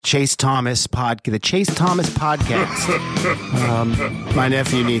Chase Thomas the Chase Thomas podcast. My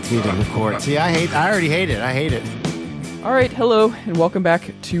nephew needs me to record. See, I already hate it. I hate it. All right, hello, and welcome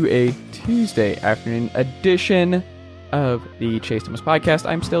back to a Tuesday afternoon edition of the Chase Thomas podcast.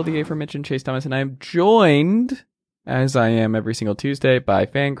 I'm still the aforementioned Chase Thomas, and I'm joined, as I am every single Tuesday, by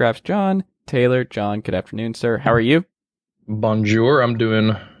Fangraphs John Taylor. John, good afternoon, sir. How are you? Bonjour. I'm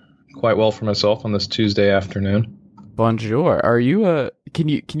doing quite well for myself on this Tuesday afternoon. Bonjour. Are you can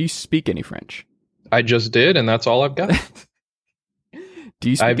you speak any French? I just did, and that's all I've got. Do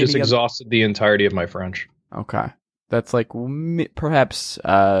you speak I've just any exhausted the entirety of my French. Okay. That's like perhaps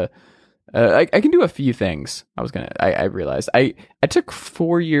I can do a few things. I realized I took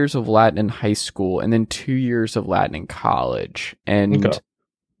 4 years of Latin in high school and then 2 years of Latin in college, and Okay.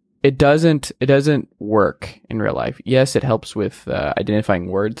 it doesn't work in real life. Yes, it helps with identifying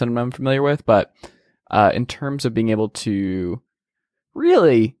words that I'm unfamiliar with, but in terms of being able to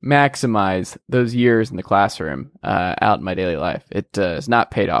really maximize those years in the classroom out in my daily life, it has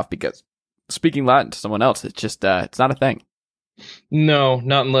not paid off, because speaking Latin to someone else, it's just it's not a thing. No,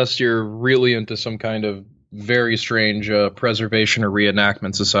 not unless you're really into some kind of very strange preservation or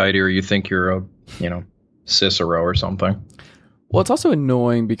reenactment society, or you think you're a, Cicero or something. Well, it's also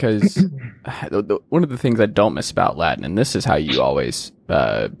annoying because one of the things I don't miss about Latin, and this is how you always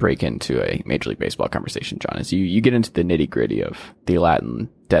break into a Major League Baseball conversation, John, is you get into the nitty gritty of the Latin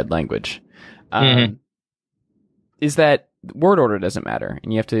dead language. Is that word order doesn't matter,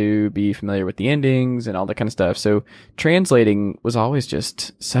 and you have to be familiar with the endings and all that kind of stuff. So translating was always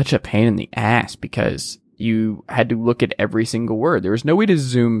just such a pain in the ass because you had to look at every single word. There was no way to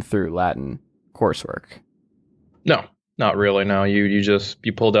zoom through Latin coursework. No, not really. No,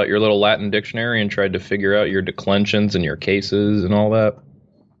 you pulled out your little Latin dictionary and tried to figure out your declensions and your cases and all that.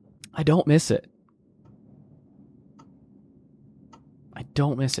 I don't miss it. I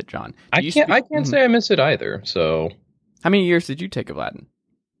don't miss it, John. I can't say I miss it either. So, how many years did you take of Latin?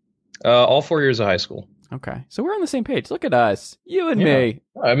 all 4 years of high school. Okay, so we're on the same page. Look at us, you and me.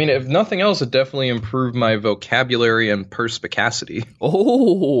 I mean, if nothing else, it definitely improved my vocabulary and perspicacity.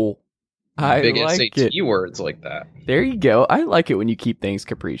 Oh, I Big like SAT it. words like that. There you go. I like it when you keep things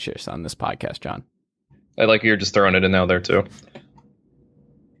capricious on this podcast, John. I like you're just throwing it in there too.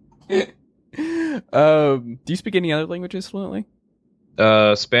 Do you speak any other languages fluently?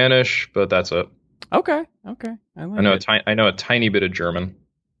 Spanish, but that's it. Okay. I know I know a tiny bit of German.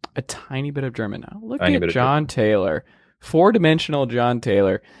 a tiny bit of German. Oh, look Tiny at bit of John Taylor, 4-dimensional John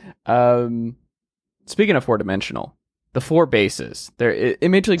Taylor. Speaking of 4-dimensional, the 4 bases. They're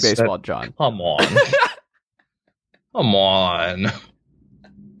in Major League Baseball, John. Come on. Come on.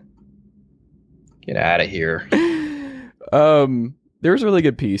 Get out of here. There was a really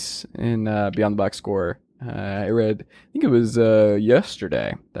good piece in Beyond the Box Score. I read, I think it was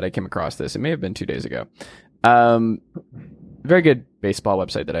yesterday that I came across this. It may have been 2 days ago. Very good baseball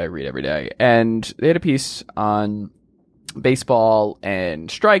website that I read every day. And they had a piece on baseball and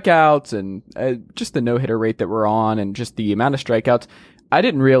strikeouts and just the no-hitter rate that we're on and just the amount of strikeouts. I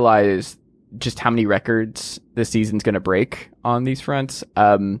didn't realize just how many records this season's going to break on these fronts.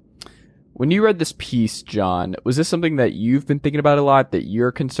 When you read this piece, John, was this something that you've been thinking about a lot, that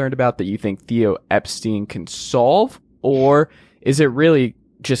you're concerned about, that you think Theo Epstein can solve? Or is it really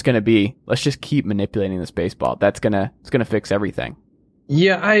just going to be, let's just keep manipulating this baseball? It's going to fix everything.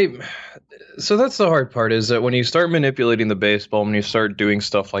 Yeah, so that's the hard part, is that when you start manipulating the baseball, when you start doing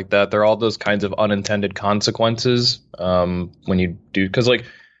stuff like that, there are all those kinds of unintended consequences when you do, because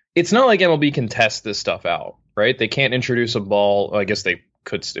it's not like MLB can test this stuff out, right? They can't introduce a ball. I guess they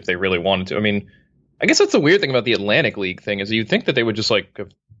could if they really wanted to. I mean, I guess that's the weird thing about the Atlantic League thing, is you'd think that they would just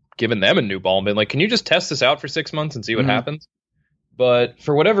have given them a new ball and been like, can you just test this out for 6 months and see what happens? But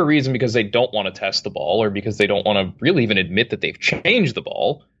for whatever reason, because they don't want to test the ball, or because they don't want to really even admit that they've changed the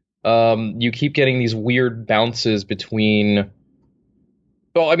ball, you keep getting these weird bounces between.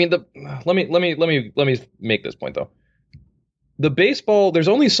 Well, I mean, let me make this point though. The baseball, there's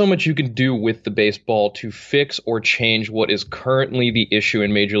only so much you can do with the baseball to fix or change what is currently the issue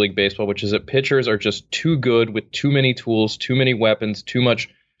in Major League Baseball, which is that pitchers are just too good with too many tools, too many weapons, too much.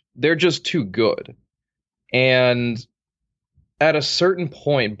 They're just too good. And at a certain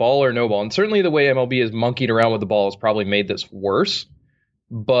point, ball or no ball, and certainly the way MLB has monkeyed around with the ball has probably made this worse.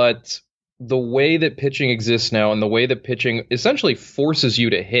 But the way that pitching exists now, and the way that pitching essentially forces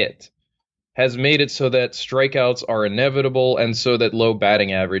you to hit, has made it so that strikeouts are inevitable, and so that low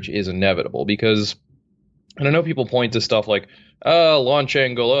batting average is inevitable. Because, and I know people point to stuff like, launch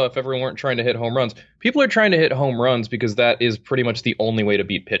angle, if everyone weren't trying to hit home runs. People are trying to hit home runs because that is pretty much the only way to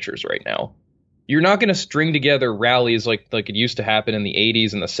beat pitchers right now. you're not going to string together rallies like it used to happen in the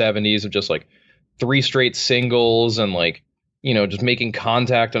 80s and the 70s of just like 3 straight singles and like, just making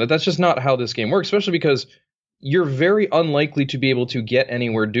contact on it. That's just not how this game works, especially because you're very unlikely to be able to get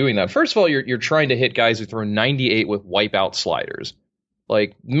anywhere doing that. First of all, you're trying to hit guys who throw 98 with wipeout sliders.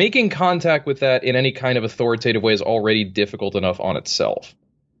 Like, making contact with that in any kind of authoritative way is already difficult enough on itself.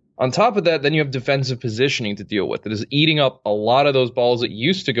 On top of that, then you have defensive positioning to deal with. It is eating up a lot of those balls that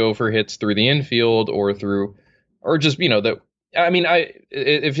used to go for hits through the infield or just,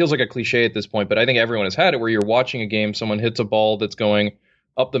 it feels like a cliche at this point, but I think everyone has had it where you're watching a game, someone hits a ball that's going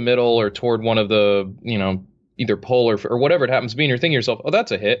up the middle or toward one of the, either pole or whatever it happens to be, and you're thinking to yourself, oh,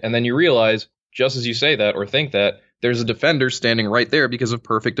 that's a hit. And then you realize, just as you say that or think that, there's a defender standing right there because of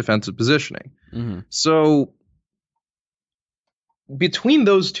perfect defensive positioning. Mm-hmm. So between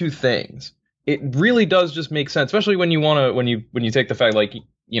those two things, it really does just make sense, especially when you take the fact, like,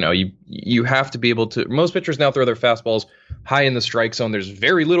 you have to be able to. Most pitchers now throw their fastballs high in the strike zone. There's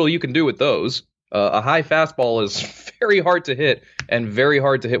very little you can do with those. A high fastball is very hard to hit and very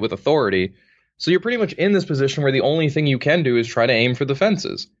hard to hit with authority. So you're pretty much in this position where the only thing you can do is try to aim for the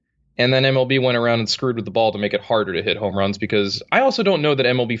fences. And then MLB went around and screwed with the ball to make it harder to hit home runs, because I also don't know that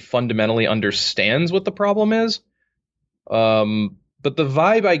MLB fundamentally understands what the problem is. But the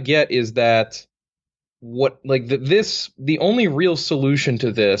vibe I get is that the only real solution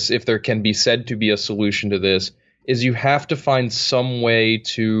to this, if there can be said to be a solution to this, is you have to find some way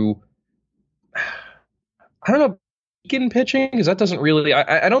to, I don't know, in pitching, because that doesn't really,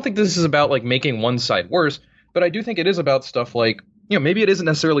 I don't think this is about like making one side worse, but I do think it is about stuff like, maybe it isn't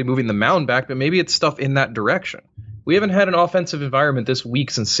necessarily moving the mound back, but maybe it's stuff in that direction. We haven't had an offensive environment this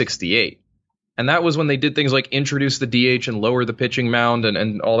weak since '68. And that was when they did things like introduce the DH and lower the pitching mound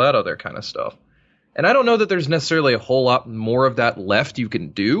and all that other kind of stuff. And I don't know that there's necessarily a whole lot more of that left you can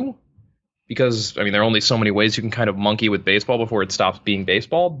do, because, there are only so many ways you can kind of monkey with baseball before it stops being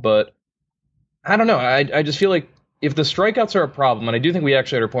baseball. But I don't know. I just feel like if the strikeouts are a problem, and I do think we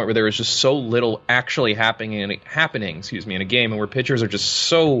actually are at a point where there is just so little actually happening in a game, and where pitchers are just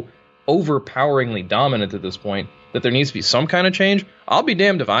so overpoweringly dominant at this point that there needs to be some kind of change. I'll be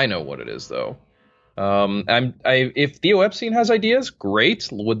damned if I know what it is, though. If Theo Epstein has ideas, great.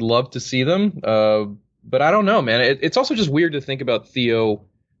 Would love to see them. But I don't know, man. It's also just weird to think about Theo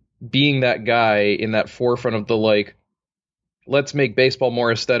being that guy in that forefront of the, like, let's make baseball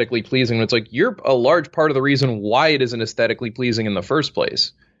more aesthetically pleasing. And it's like, you're a large part of the reason why it isn't aesthetically pleasing in the first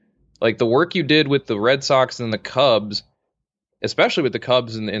place. Like, the work you did with the Red Sox and the Cubs, especially with the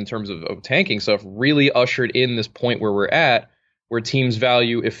Cubs in terms of tanking stuff, really ushered in this point where we're at, where teams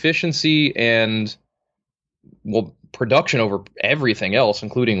value efficiency and, production over everything else,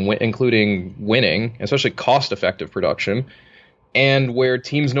 including winning, especially cost-effective production, and where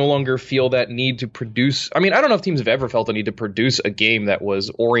teams no longer feel that need to produce. I don't know if teams have ever felt the need to produce a game that was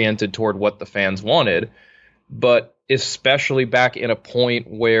oriented toward what the fans wanted, but especially back in a point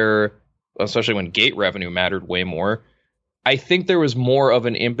where, especially when gate revenue mattered way more, I think there was more of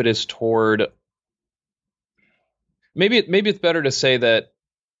an impetus toward, maybe it's better to say that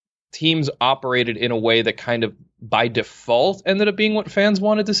teams operated in a way that kind of by default ended up being what fans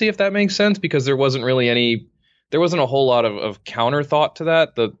wanted to see, if that makes sense, because there wasn't a whole lot of counter thought to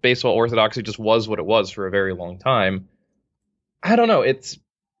that. The baseball orthodoxy just was what it was for a very long time. I don't know.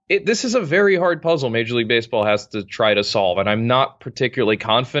 This is a very hard puzzle Major League Baseball has to try to solve, and I'm not particularly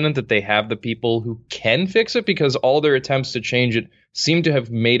confident that they have the people who can fix it, because all their attempts to change it seem to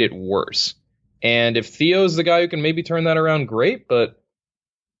have made it worse. And if Theo's the guy who can maybe turn that around, great, but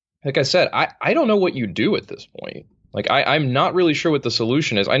like I said, I don't know what you do at this point. Like, I'm not really sure what the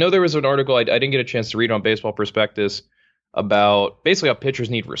solution is. I know there was an article I didn't get a chance to read on Baseball Prospectus about basically how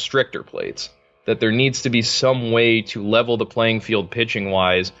pitchers need restrictor plates, that there needs to be some way to level the playing field pitching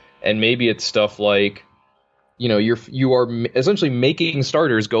wise, and maybe it's stuff like, you are essentially making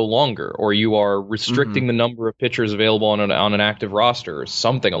starters go longer, or you are restricting the number of pitchers available on an active roster, or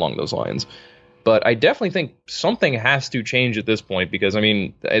something along those lines. But I definitely think something has to change at this point, because,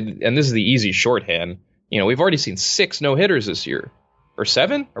 and this is the easy shorthand, we've already seen 6 no-hitters this year. Or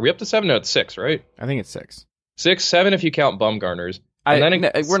 7? Are we up to 7? No, it's 6, right? I think it's 6. 6, 7 if you count Bumgarners.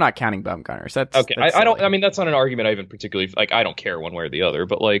 We're not counting Bumgarners. That's okay. That's I don't. That's not an argument I even particularly like. I don't care one way or the other.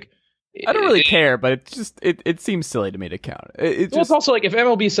 But like, I don't really care. But it's just it seems silly to me to count. It's also like, if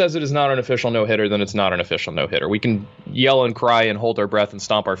MLB says it is not an official no hitter, then it's not an official no hitter. We can yell and cry and hold our breath and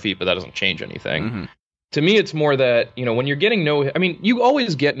stomp our feet, but that doesn't change anything. Mm-hmm. To me, it's more that, when you're getting you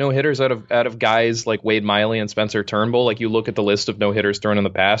always get no hitters out of guys like Wade Miley and Spencer Turnbull. Like, you look at the list of no hitters thrown in the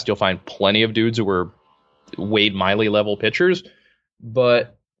past, you'll find plenty of dudes who were Wade Miley level pitchers.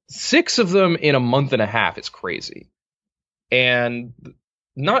 But 6 of them in a month and a half is crazy. And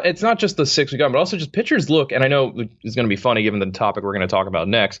it's not just the 6 we got, but also just pitchers look, and I know it's going to be funny given the topic we're going to talk about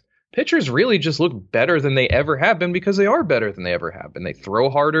next. Pitchers really just look better than they ever have been because they are better than they ever have been. They throw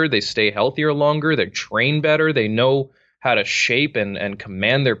harder, they stay healthier longer, they train better, they know how to shape and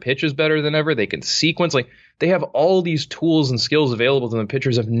command their pitches better than ever. They can sequence. Like, they have all these tools and skills available to them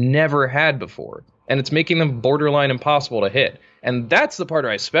pitchers have never had before. And it's making them borderline impossible to hit. And that's the part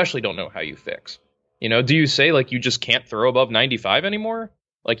I especially don't know how you fix. You know, do you say, like, you just can't throw above 95 anymore?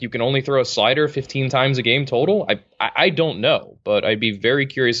 Like, you can only throw a slider 15 times a game total? I don't know, but I'd be very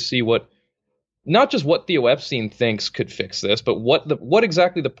curious to see not just what Theo Epstein thinks could fix this, but what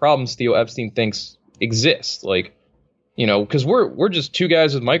exactly the problems Theo Epstein thinks exist. Like, you know, because we're just 2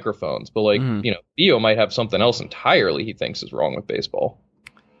 guys with microphones, but like, you know, Theo might have something else entirely he thinks is wrong with baseball.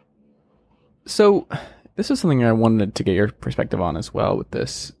 So this is something I wanted to get your perspective on as well with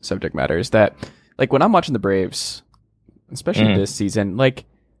this subject matter, is that, like, when I'm watching the Braves, especially this season, like,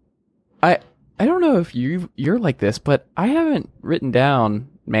 I don't know if you're like this, but I haven't written down,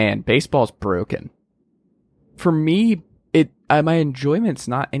 man, baseball's broken. For me, my enjoyment's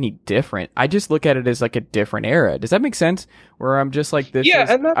not any different. I just look at it as like a different era. Does that make sense? Where I'm just like,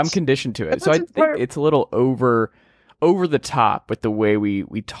 I'm conditioned to it. So I think it's a little over the top with the way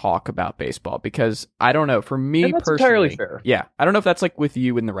we talk about baseball, because I don't know, for me personally, entirely fair. Yeah, I don't know if that's like with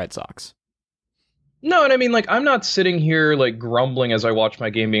you and the Red Sox. No, and I mean, like, I'm not sitting here like grumbling as I watch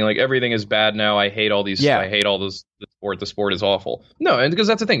my game, being like, everything is bad now. I hate all these. Yeah. I hate all this. The sport. The sport is awful. No, and because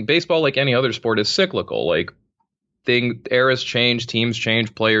that's the thing. Baseball, like any other sport, is cyclical. Like, eras change, teams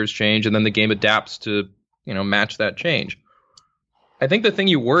change, players change, and then the game adapts to, you know, match that change. I think the thing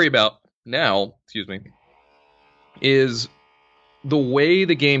you worry about now, is the way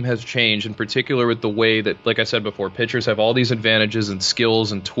the game has changed, in particular with the way that, like I said before, pitchers have all these advantages and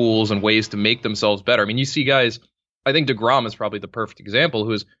skills and tools and ways to make themselves better. I mean, you see guys, I think DeGrom is probably the perfect example,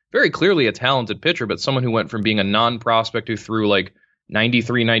 who is very clearly a talented pitcher, but someone who went from being a non-prospect who threw like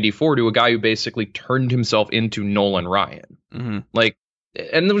 93, 94 to a guy who basically turned himself into Nolan Ryan. Mm-hmm. Like,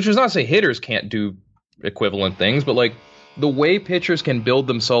 and which is not to say hitters can't do equivalent things, but like the way pitchers can build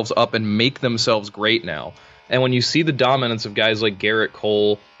themselves up and make themselves great now. And when you see the dominance of guys like Garrett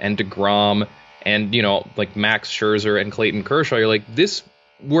Cole and DeGrom and, you know, like Max Scherzer and Clayton Kershaw, you're like,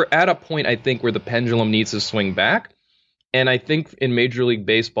 we're at a point, I think, where the pendulum needs to swing back. And I think in Major League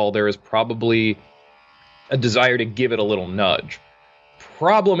Baseball, there is probably a desire to give it a little nudge.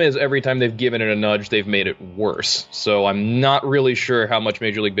 Problem is, every time they've given it a nudge, they've made it worse. So I'm not really sure how much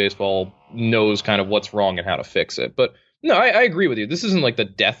Major League Baseball knows kind of what's wrong and how to fix it. But no, I agree with you. This isn't like the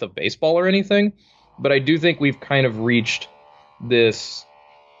death of baseball or anything. But I do think we've kind of reached this,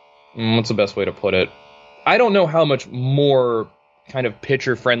 what's the best way to put it? I don't know how much more kind of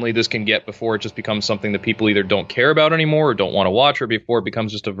pitcher-friendly this can get before it just becomes something that people either don't care about anymore or don't want to watch, or before it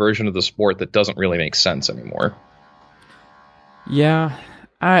becomes just a version of the sport that doesn't really make sense anymore. Yeah,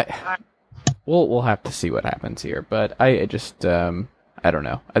 we'll have to see what happens here, but I just I don't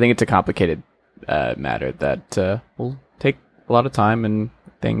know. I think it's a complicated matter that will take a lot of time, and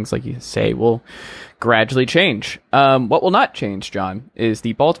things, like you say, will gradually change. What will not change, John, is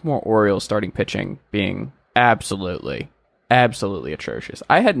the Baltimore Orioles starting pitching being absolutely atrocious.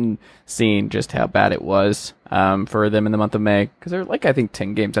 I hadn't seen just how bad it was for them in the month of May, because they're like, I think,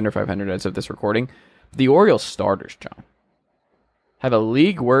 10 games under 500 as of this recording. The Orioles starters, John, have a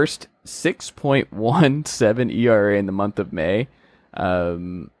league worst 6.17 ERA in the month of May.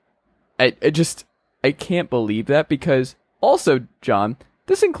 I can't believe that, because also, John,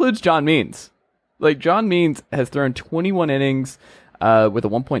 this includes John Means. Like, John Means has thrown 21 innings with a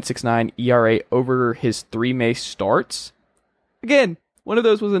 1.69 ERA over his 3 May starts. Again, one of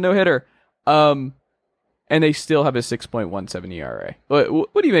those was a no-hitter. And they still have a 6.17 ERA.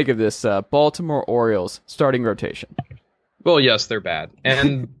 What do you make of this Baltimore Orioles starting rotation? Well, yes, they're bad.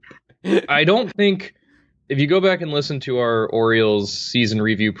 And I don't think, if you go back and listen to our Orioles season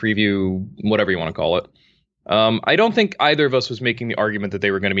review, preview, whatever you want to call it, I don't think either of us was making the argument that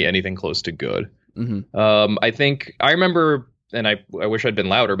they were going to be anything close to good. Mm-hmm. I remember, and I wish I'd been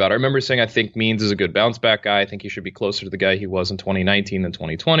louder about it, I remember saying I think Means is a good bounce back guy. I think he should be closer to the guy he was in 2019 than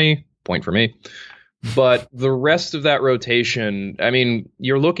 2020. Point for me. But the rest of that rotation, I mean,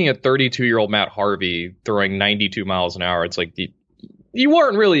 you're looking at 32-year-old Matt Harvey throwing 92 miles an hour. It's like, you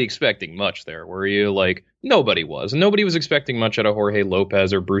weren't really expecting much there, were you? Like, nobody was. And nobody was expecting much out of Jorge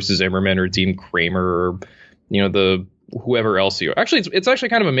Lopez or Bruce Zimmerman or Dean Kramer or, you know, whoever else you are. Actually, it's actually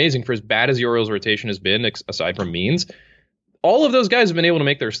kind of amazing, for as bad as the Orioles rotation has been, aside from Means, all of those guys have been able to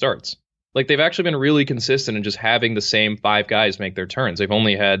make their starts. Like, they've actually been really consistent in just having the same 5 guys make their turns. They've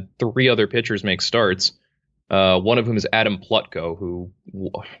only had 3 other pitchers make starts. One of whom is Adam Plutko, who,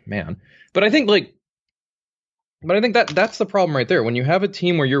 man. But I think that's the problem right there. When you have a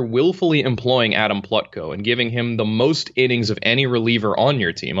team where you're willfully employing Adam Plutko and giving him the most innings of any reliever on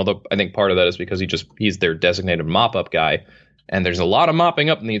your team, although I think part of that is because he's their designated mop-up guy, and there's a lot of mopping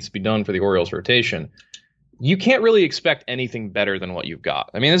up that needs to be done for the Orioles rotation, you can't really expect anything better than what you've got.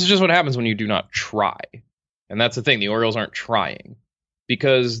 I mean, this is just what happens when you do not try. And that's the thing. The Orioles aren't trying.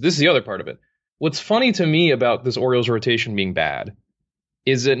 Because this is the other part of it. What's funny to me about this Orioles rotation being bad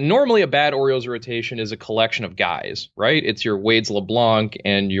is that normally a bad Orioles rotation is a collection of guys, right? It's your Wade's LeBlanc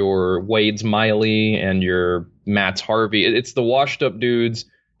and your Wade's Miley and your Matt's Harvey. It's the washed up dudes.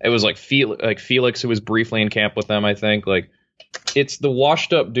 It was like Felix, who was briefly in camp with them, I think. Like, it's the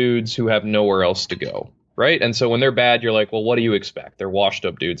washed up dudes who have nowhere else to go, right? And so when they're bad, you're like, well, what do you expect? They're washed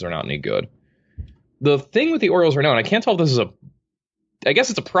up dudes. They're not any good. The thing with the Orioles right now, and I can't tell if this is I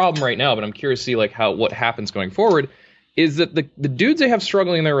guess it's a problem right now, but I'm curious to see like what happens going forward, is that the dudes they have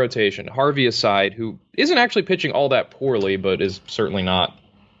struggling in their rotation, Harvey aside, who isn't actually pitching all that poorly, but is certainly not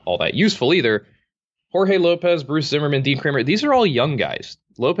all that useful either. Jorge Lopez, Bruce Zimmerman, Dean Kramer, these are all young guys.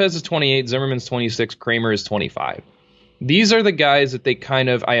 Lopez is 28, Zimmerman's 26, Kramer is 25. These are the guys that they kind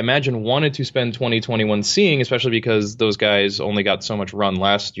of, I imagine, wanted to spend 2021 seeing, especially because those guys only got so much run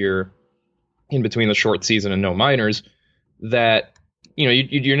last year in between the short season and no minors, that you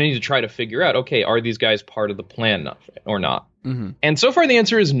need to try to figure out, okay, are these guys part of the plan or not? Mm-hmm. And so far the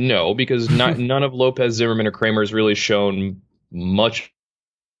answer is no, because none of Lopez, Zimmerman, or Kramer has really shown much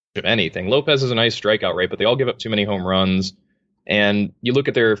of anything. Lopez has a nice strikeout rate, but they all give up too many home runs. And you look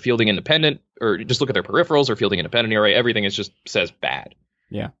at their fielding independent, or just look at their peripherals or fielding independent ERA, everything just says bad.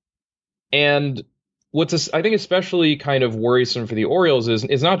 Yeah. And I think especially kind of worrisome for the Orioles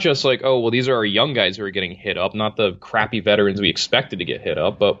is not just like, oh, well, these are our young guys who are getting hit up, not the crappy veterans we expected to get hit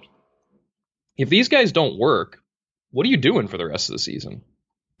up. But if these guys don't work, what are you doing for the rest of the season?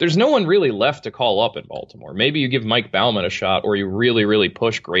 There's no one really left to call up in Baltimore. Maybe you give Mike Baumann a shot, or you really, really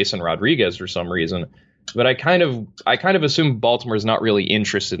push Grayson Rodriguez for some reason. But I kind of assume Baltimore's not really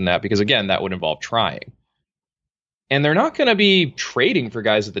interested in that, because, again, that would involve trying. And they're not going to be trading for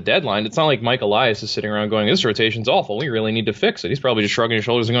guys at the deadline. It's not like Mike Elias is sitting around going, this rotation's awful, we really need to fix it. He's probably just shrugging his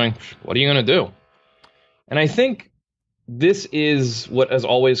shoulders and going, what are you going to do? And I think this is what has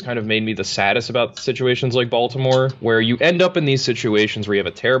always kind of made me the saddest about situations like Baltimore, where you end up in these situations where you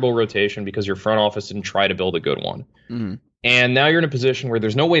have a terrible rotation because your front office didn't try to build a good one. Mm-hmm. And now you're in a position where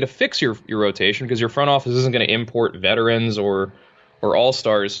there's no way to fix your rotation because your front office isn't going to import veterans or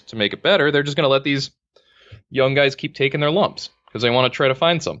all-stars to make it better. They're just going to let these young guys keep taking their lumps because they want to try to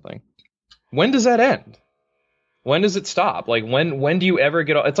find something. When does that end? When does it stop? Like, when do you ever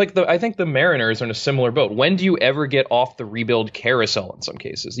get off? It's like I think the Mariners are in a similar boat. When do you ever get off the rebuild carousel in some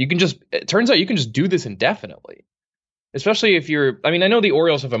cases? It turns out you can just do this indefinitely. Especially if I know the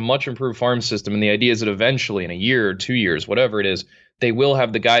Orioles have a much improved farm system, and the idea is that eventually in a year or 2 years, whatever it is, they will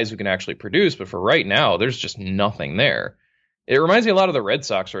have the guys who can actually produce. But for right now, there's just nothing there. It reminds me a lot of the Red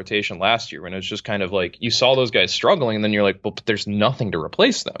Sox rotation last year, when it was just kind of like you saw those guys struggling, and then you're like, well, but there's nothing to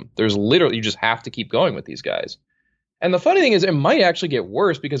replace them. There's literally, you just have to keep going with these guys. And the funny thing is, it might actually get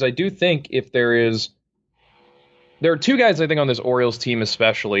worse, because I do think there are 2 guys, I think, on this Orioles team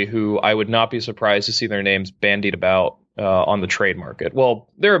especially, who I would not be surprised to see their names bandied about on the trade market. Well,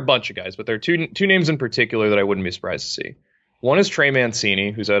 there are a bunch of guys, but there are two names in particular that I wouldn't be surprised to see. One is Trey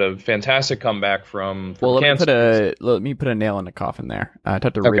Mancini, who's had a fantastic comeback from cancer. Let me put a nail in the coffin there. I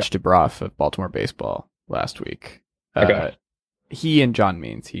talked to Rich DeBroff of Baltimore Baseball last week. He and John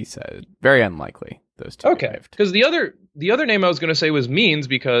Means, he said, very unlikely those two. Okay, because the other name I was going to say was Means,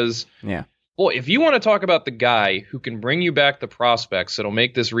 because well, if you want to talk about the guy who can bring you back the prospects that'll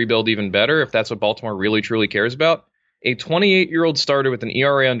make this rebuild even better, if that's what Baltimore really truly cares about, a 28-year-old starter with an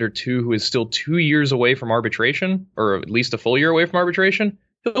ERA under 2 who is still 2 years away from arbitration, or at least a full year away from arbitration,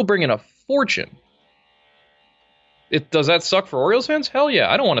 he'll bring in a fortune. Does that suck for Orioles fans? Hell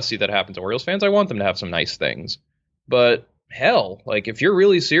yeah. I don't want to see that happen to Orioles fans. I want them to have some nice things. But hell, like, if you're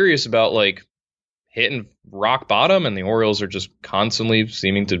really serious about like hitting rock bottom, and the Orioles are just constantly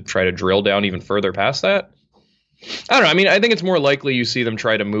seeming to try to drill down even further past that, I don't know. I mean, I think it's more likely you see them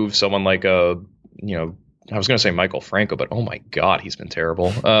try to move someone like I was going to say Michael Franco, but oh my God, he's been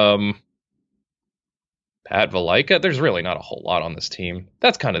terrible. Pat Valaika, there's really not a whole lot on this team.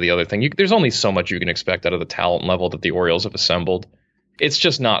 That's kind of the other thing. There's only so much you can expect out of the talent level that the Orioles have assembled.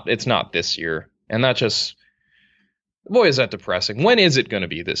 It's not this year. And that just, boy, is that depressing. When is it going to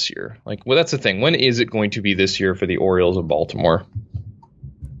be this year? Like, well, that's the thing. When is it going to be this year for the Orioles of Baltimore?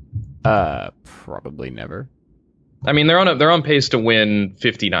 Probably never. I mean, they're on pace to win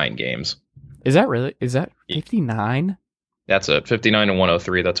 59 games. Is that 59? That's it. 59 and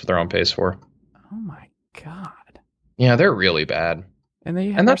 103. That's what they're on pace for. Oh my god. Yeah, they're really bad. And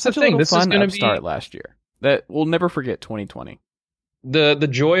they and that's such the thing. A This fun is going to upstart be last year. That we'll never forget 2020. the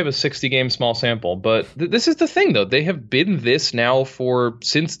joy of a 60 game small sample. But this is the thing, though. They have been this now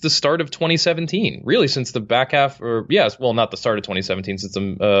since the start of 2017. Really, since the back half, or yes, well, not the start of 2017, since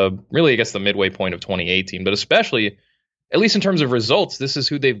really, I guess the midway point of 2018. But especially, at least in terms of results, this is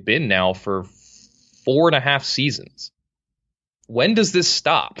who they've been now for 4.5 seasons. When does this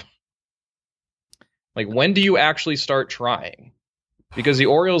stop? Like, when do you actually start trying? Because the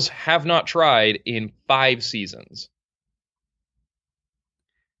Orioles have not tried in 5 seasons.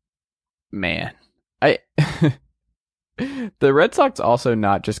 Man, the Red Sox also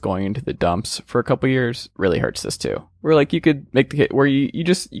not just going into the dumps for a couple years really hurts this too. Where like you could make the hit where you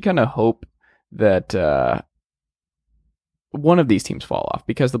kind of hope that one of these teams fall off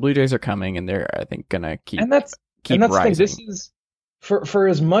because the Blue Jays are coming and they're I think gonna keep rising. This is for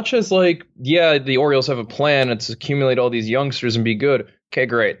as much as like the Orioles have a plan to accumulate all these youngsters and be good. Okay,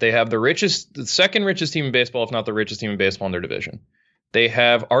 great. They have the second richest team in baseball, if not the richest team in baseball in their division. They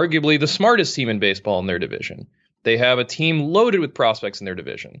have arguably the smartest team in baseball in their division. They have a team loaded with prospects in their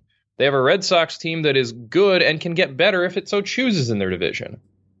division. They have a Red Sox team that is good and can get better if it so chooses in their division.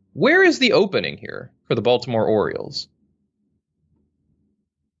 Where is the opening here for the Baltimore Orioles?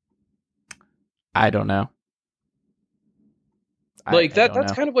 I don't know.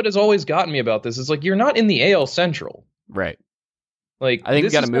 That's kind of what has always gotten me about this. Is like you're not in the AL Central. Right. Like I think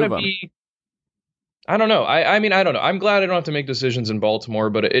this you got is to move gonna them. I don't know. I mean, I don't know. I'm glad I don't have to make decisions in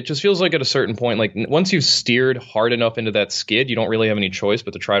Baltimore, but it just feels like at a certain point, like once you've steered hard enough into that skid, you don't really have any choice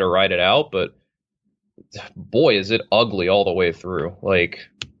but to try to ride it out. But boy, is it ugly all the way through. Like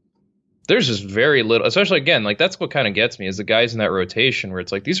there's just very little, especially again, like that's what kind of gets me is the guys in that rotation where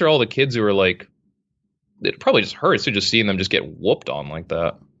it's like, these are all the kids who are like, it probably just hurts to just seeing them just get whooped on like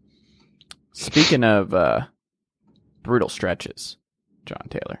that. Speaking of brutal stretches, John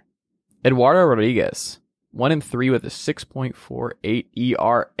Taylor. Eduardo Rodriguez, 1-3 with a 6.48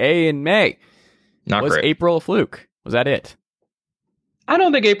 ERA in May. Not was great. April a fluke? Was that it? I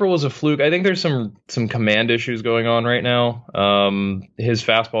don't think April was a fluke. I think there's some command issues going on right now. His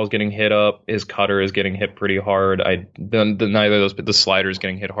fastball is getting hit up. His cutter is getting hit pretty hard. Neither of those, but the slider is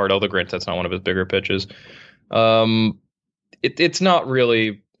getting hit hard. Although granted, that's not one of his bigger pitches. It's not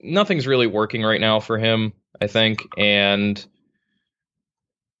really. Nothing's really working right now for him, I think, and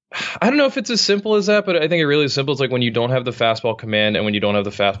I don't know if it's as simple as that, but I think it really is simple. It's like when you don't have the fastball command and when you don't have the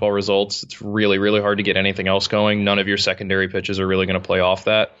fastball results, it's really, really hard to get anything else going. None of your secondary pitches are really going to play off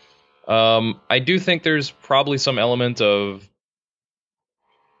that. I do think there's probably some element of,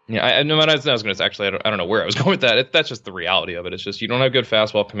 I don't know where I was going with that. That's just the reality of it. It's just you don't have good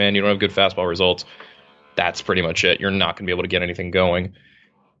fastball command, you don't have good fastball results. That's pretty much it. You're not going to be able to get anything going.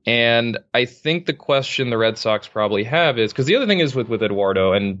 And I think the question the Red Sox probably have is, because the other thing is with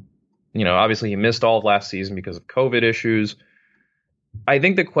Eduardo, and, obviously he missed all of last season because of COVID issues. I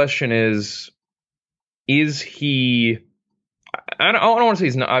think the question is he, I don't want to say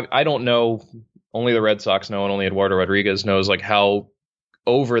he's not, I don't know, only the Red Sox know and only Eduardo Rodriguez knows like how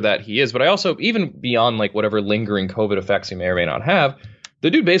over that he is. But I also, even beyond like whatever lingering COVID effects he may or may not have,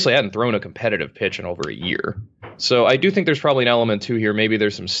 the dude basically hadn't thrown a competitive pitch in over a year. So I do think there's probably an element too here. Maybe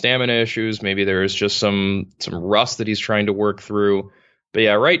there's some stamina issues. Maybe there's just some rust that he's trying to work through. But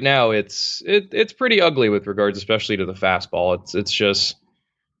yeah, right now it's pretty ugly with regards, especially to the fastball. It's just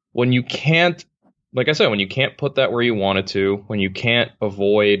when you can't, like I said, when you can't put that where you want it to, when you can't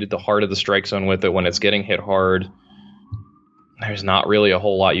avoid the heart of the strike zone with it, when it's getting hit hard, there's not really a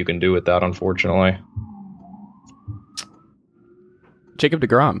whole lot you can do with that, unfortunately. Jacob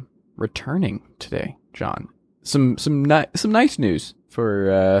deGrom returning today, John. Some nice news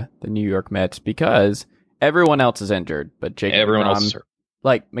for the New York Mets because everyone else is injured, but Everyone else is hurt.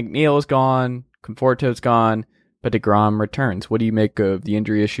 Like McNeil is gone, Conforto's gone, but deGrom returns. What do you make of the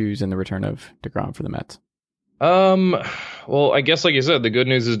injury issues and the return of deGrom for the Mets? Well, I guess like you said, the good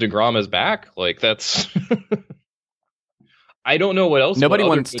news is deGrom is back. Like that's I don't know what else. Nobody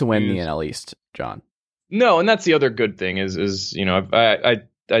wants to win the NL East, John. No, and that's the other good thing is I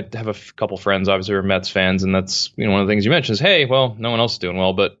have a couple friends obviously who are Mets fans, and that's one of the things you mentioned is, hey, well, no one else is doing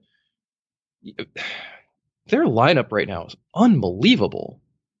well, but their lineup right now is unbelievable.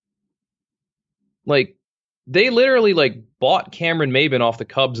 Like they literally like bought Cameron Maybin off the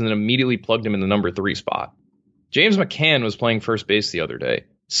Cubs and then immediately plugged him in the number 3 spot. James McCann was playing first base the other day.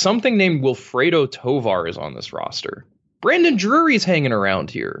 Something named Wilfredo Tovar is on this roster. Brandon Drury's hanging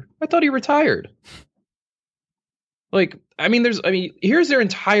around here. I thought he retired. Like, here's their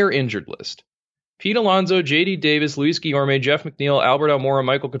entire injured list. Pete Alonso, J.D. Davis, Luis Guillorme, Jeff McNeil, Albert Almora,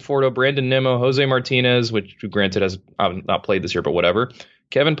 Michael Conforto, Brandon Nimmo, Jose Martinez, which granted has not played this year, but whatever.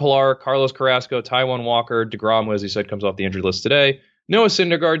 Kevin Pillar, Carlos Carrasco, Taijuan Walker, DeGrom, who, as he said, comes off the injured list today. Noah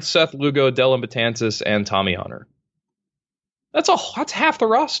Syndergaard, Seth Lugo, Dylan Betances, and Tommy Hunter. That's half the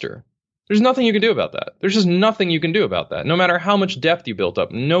roster. There's nothing you can do about that. There's just nothing you can do about that. No matter how much depth you built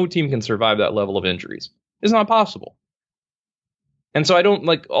up, no team can survive that level of injuries. It's not possible. And so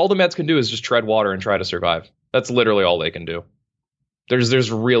all the Mets can do is just tread water and try to survive. That's literally all they can do.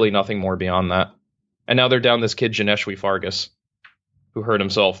 There's really nothing more beyond that. And now they're down this kid, Janesh Fargas, who hurt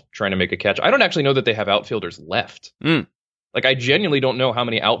himself trying to make a catch. I don't actually know that they have outfielders left. Like, I genuinely don't know how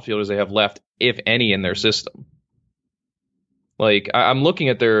many outfielders they have left, if any, in their system. Like, I'm looking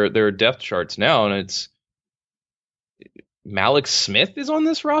at their depth charts now, and it's Malik Smith is on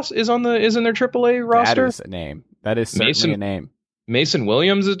this is in their AAA roster. That is a name. That is certainly a name. Mason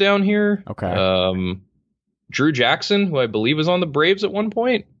Williams is down here. Okay. Drew Jackson, who I believe was on the Braves at one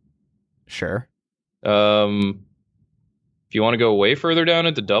point. Sure. If you want to go way further down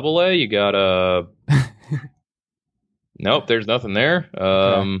into AA, you got nope, there's nothing there.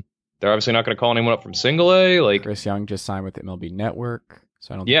 Okay. They're obviously not going to call anyone up from Single A. Like, Chris Young just signed with the MLB Network,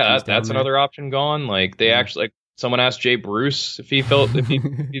 so I don't. Yeah, think that's another option gone. Like, they actually, someone asked Jay Bruce if he felt if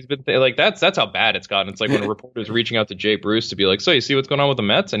he's been like, that's how bad it's gotten. It's like when a reporter's reaching out to Jay Bruce to be like, so you see what's going on with the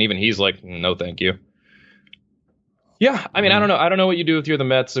Mets, and even he's like, no, thank you. Yeah, I mean, I don't know. I don't know what you do if you're the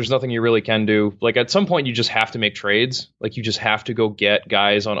Mets. There's nothing you really can do. Like, at some point, you just have to make trades. Like, you just have to go get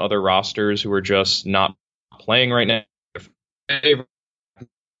guys on other rosters who are just not playing right now,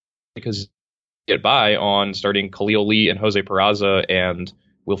 because get by on starting Khalil Lee and Jose Peraza and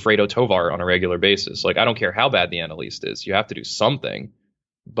Wilfredo Tovar on a regular basis. Like, I don't care how bad the NL East is. You have to do something.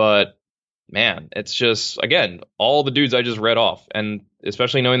 But, man, it's just, again, all the dudes I just read off. And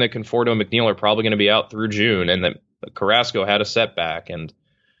especially knowing that Conforto and McNeil are probably going to be out through June, and that Carrasco had a setback, and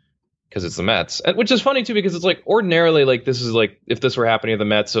because it's the Mets. And, which is funny, too, because it's like, ordinarily, like, this is like, if this were happening to the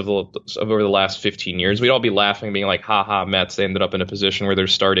Mets of over the last 15 years, we'd all be laughing, being like, ha, Mets, they ended up in a position where they're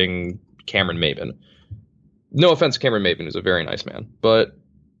starting Cameron Maybin. No offense, Cameron Maybin is a very nice man. But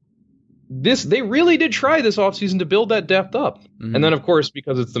they really did try this offseason to build that depth up. Mm-hmm. And then, of course,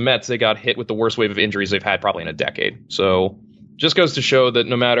 because it's the Mets, they got hit with the worst wave of injuries they've had probably in a decade. So just goes to show that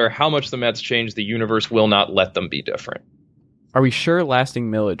no matter how much the Mets change, the universe will not let them be different. Are we sure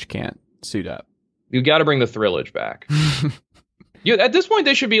Lasting Millage can't suit up? You got to bring the Thrillage back. At this point,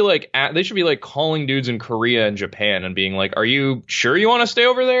 they should be like calling dudes in Korea and Japan and being like, "Are you sure you want to stay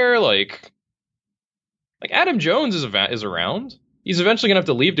over there?" Like Adam Jones is around. He's eventually gonna have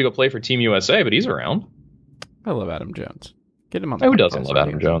to leave to go play for Team USA, but he's around. I love Adam Jones. Get him on. Who doesn't love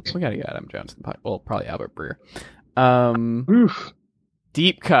Adam Jones? We gotta get Adam Jones. Well, probably Albert Breer.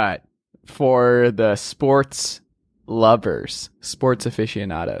 Deep cut for the sports lovers, sports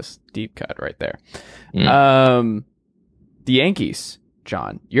aficionados. Deep cut right there. The Yankees,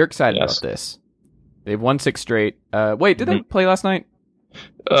 John, you're excited about this. They've won 6 straight. Wait, did they play last night?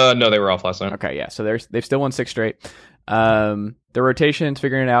 No, they were off last night. Okay, yeah, so they've still won 6 straight. The rotation's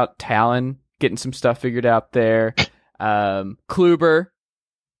figuring it out. Talon getting some stuff figured out there. Kluber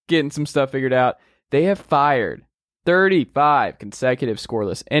getting some stuff figured out. They have fired 35 consecutive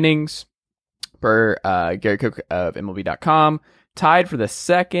scoreless innings per Gary Cook of MLB.com, tied for the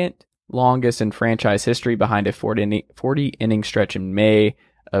second longest in franchise history behind a 40-inning stretch in May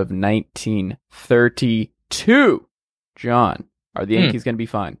of 1932. John, are the Yankees going to be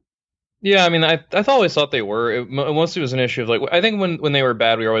fine? Yeah, I mean, I always thought they were. Mostly it was an issue of, like, I think when they were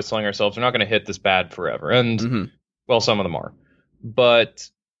bad, we were always telling ourselves they're not going to hit this bad forever. And, well, some of them are. But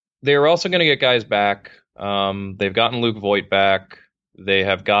they were also going to get guys back. They've gotten Luke Voit back. They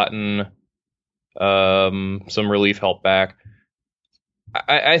have gotten some relief help back.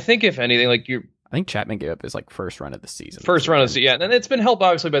 I think, if anything, like, I think Chapman gave up his first run of the season. Yeah, and it's been helped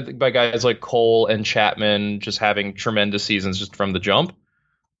obviously by guys like Cole and Chapman just having tremendous seasons just from the jump.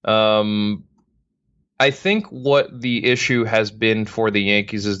 I think what the issue has been for the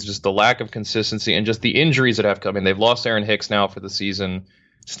Yankees is just the lack of consistency and just the injuries that have come in. They've lost Aaron Hicks now for the season.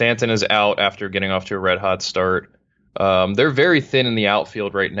 Stanton is out after getting off to a red hot start. They're very thin in the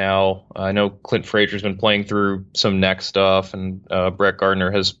outfield right now. I know Clint Frazier's been playing through some neck stuff, and Brett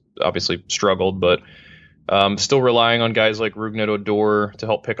Gardner has obviously struggled, but still relying on guys like Rougned Odor to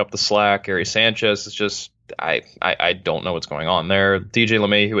help pick up the slack. Gary Sanchez is just, I don't know what's going on there. DJ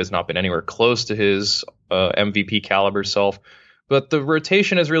LeMahieu has not been anywhere close to his MVP caliber self. But the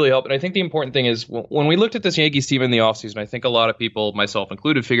rotation has really helped. And I think the important thing is when we looked at this Yankees team in the offseason, I think a lot of people, myself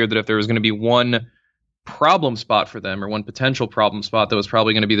included, figured that if there was going to be one problem spot for them or one potential problem spot that was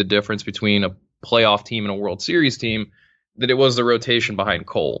probably going to be the difference between a playoff team and a World Series team, that it was the rotation behind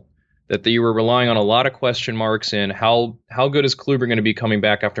Cole. That you were relying on a lot of question marks in how good is Kluber going to be coming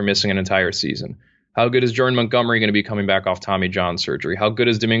back after missing an entire season? How good is Jordan Montgomery going to be coming back off Tommy John surgery? How good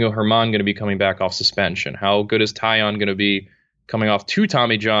is Domingo Germán going to be coming back off suspension? How good is Taillon going to be coming off 2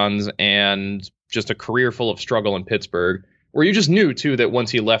 Tommy Johns and just a career full of struggle in Pittsburgh, where you just knew, too, that once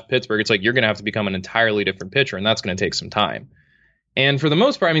he left Pittsburgh, it's like you're going to have to become an entirely different pitcher, and that's going to take some time. And for the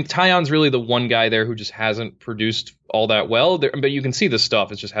most part, I mean, Taillon's really the one guy there who just hasn't produced all that well, but you can see the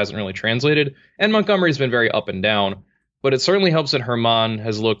stuff. It just hasn't really translated. And Montgomery's been very up and down, but it certainly helps that Germán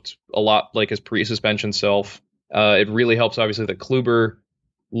has looked a lot like his pre-suspension self. It really helps, obviously, that Kluber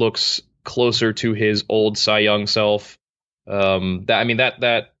looks closer to his old Cy Young self.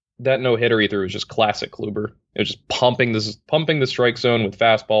 That no-hitter he threw was just classic Kluber. It was just pumping the strike zone with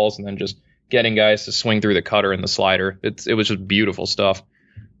fastballs and then just getting guys to swing through the cutter and the slider. It was just beautiful stuff.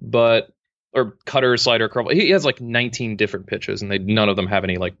 Or cutter, slider, curveball. He has like 19 different pitches, and none of them have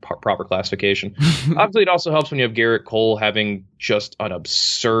any like proper classification. Obviously, it also helps when you have Garrett Cole having just an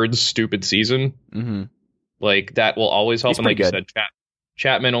absurd, stupid season. Mm-hmm. Like that will always help. And like you said,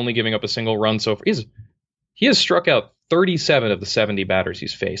 Chapman only giving up a single run so far. He has struck out 37 of the 70 batters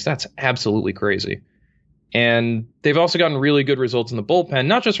he's faced. That's absolutely crazy. And they've also gotten really good results in the bullpen,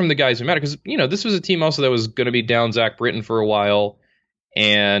 not just from the guys who matter, because, this was a team also that was going to be down Zach Britton for a while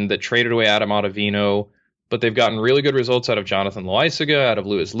and that traded away Adam Ottavino, but they've gotten really good results out of Jonathan Loaisiga, out of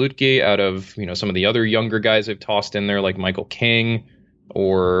Louis Luetge, out of, some of the other younger guys they've tossed in there like Michael King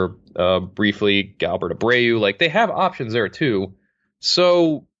or briefly Galbert Abreu. Like, they have options there too.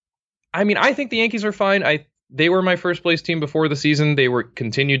 So, I mean, I think the Yankees are fine. They were my first place team before the season. They were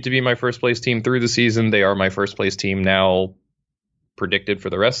continued to be my first place team through the season. They are my first place team now, predicted for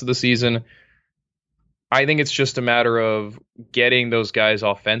the rest of the season. I think it's just a matter of getting those guys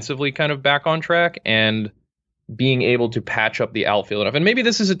offensively kind of back on track and being able to patch up the outfield enough. And maybe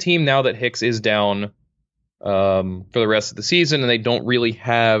this is a team now that Hicks is down for the rest of the season and they don't really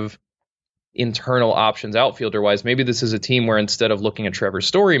have internal options outfielder wise. Maybe this is a team where instead of looking at Trevor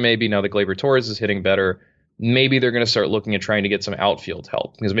Story, maybe now that Gleyber Torres is hitting better, maybe they're going to start looking at trying to get some outfield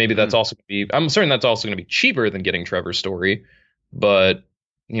help, because maybe that's also going to be, I'm certain that's also going to be cheaper than getting Trevor Story. But,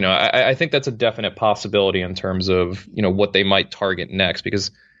 I think that's a definite possibility in terms of, what they might target next,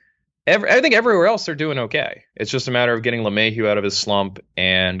 because I think everywhere else they're doing okay. It's just a matter of getting LeMahieu out of his slump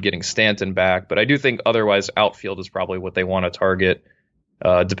and getting Stanton back. But I do think otherwise outfield is probably what they want to target,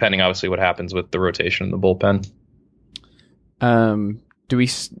 depending obviously what happens with the rotation in the bullpen. Do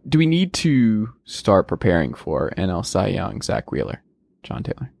we need to start preparing for NL Cy Young, Zach Wheeler, John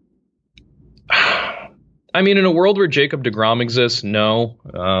Taylor? I mean, in a world where Jacob deGrom exists, no.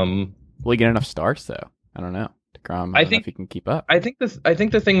 Will he get enough starts though? I don't know. deGrom, I don't know if he can keep up. I think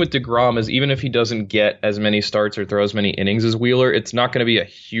the thing with deGrom is even if he doesn't get as many starts or throw as many innings as Wheeler, it's not going to be a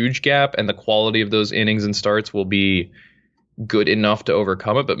huge gap, and the quality of those innings and starts will be good enough to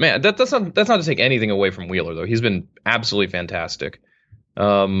overcome it. But man, that's not to take anything away from Wheeler though. He's been absolutely fantastic.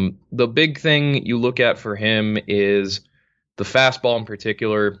 The big thing you look at for him is the fastball in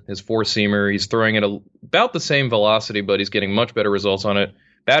particular, his four-seamer. He's throwing at about the same velocity, but he's getting much better results on it.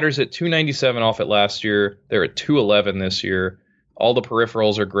 Batters at 297 off it last year. They're at 211 this year. All the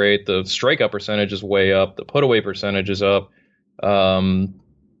peripherals are great. The strikeout percentage is way up. The put-away percentage is up.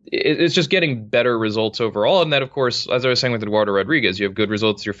 It's just getting better results overall. And that, of course, as I was saying with Eduardo Rodriguez, you have good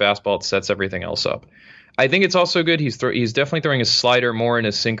results with your fastball. It sets everything else up. I think it's also good. He's definitely throwing his slider more and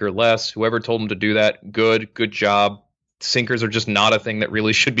his sinker less. Whoever told him to do that, good job. Sinkers are just not a thing that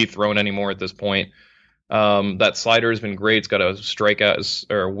really should be thrown anymore at this point. That slider has been great. It's got a strikeout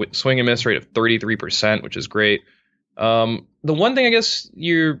or swing and miss rate of 33%, which is great. The one thing I guess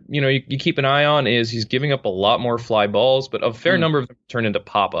you keep an eye on is he's giving up a lot more fly balls, but a fair number of them turn into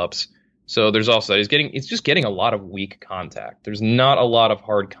pop-ups. So there's also that. He's just getting a lot of weak contact. There's not a lot of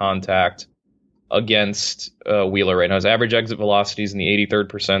hard contact against Wheeler right now. His average exit velocity is in the 83rd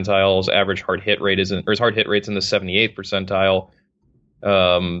percentile. His average hard hit rate his hard hit rate's in the 78th percentile.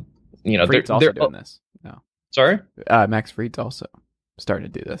 Fried's also doing this. No, sorry, Max Fried's also starting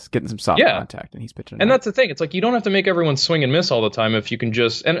to do this, getting some soft contact, and he's pitching. And that's the thing. It's like you don't have to make everyone swing and miss all the time if you can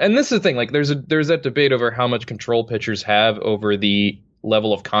just. And this is the thing. Like there's that debate over how much control pitchers have over the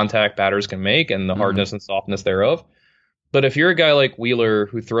level of contact batters can make and the hardness and softness thereof. But if you're a guy like Wheeler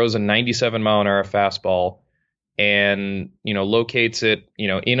who throws a 97 mile an hour fastball and, locates it,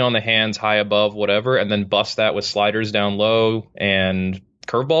 in on the hands, high above, whatever, and then busts that with sliders down low and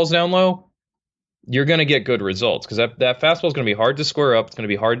curveballs down low, you're going to get good results, because that fastball is going to be hard to square up. It's going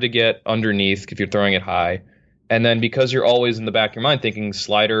to be hard to get underneath if you're throwing it high. And then because you're always in the back of your mind thinking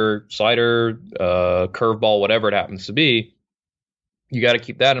slider, curveball, whatever it happens to be, you got to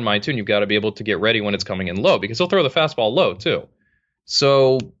keep that in mind too. And you've got to be able to get ready when it's coming in low, because he'll throw the fastball low too.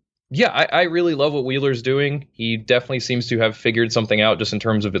 So yeah, I really love what Wheeler's doing. He definitely seems to have figured something out just in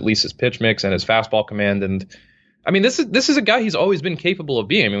terms of at least his pitch mix and his fastball command. And I mean, this is a guy he's always been capable of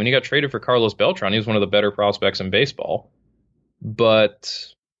being. I mean, when he got traded for Carlos Beltran, he was one of the better prospects in baseball.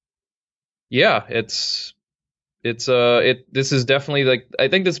 But yeah, this is definitely, like, I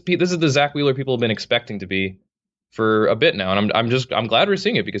think this is the Zach Wheeler people have been expecting to be for a bit now, and I'm glad we're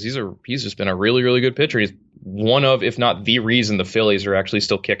seeing it, because he's just been a really, really good pitcher. He's one of, if not the reason, the Phillies are actually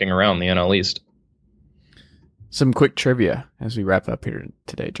still kicking around the NL East. Some quick trivia as we wrap up here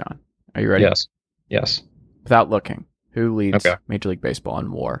today, John. Are you ready? Yes. Without looking, who leads Major League Baseball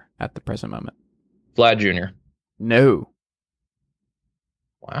in WAR at the present moment? Vlad Jr. No.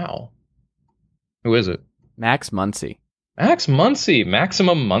 Wow. Who is it? Max Muncy.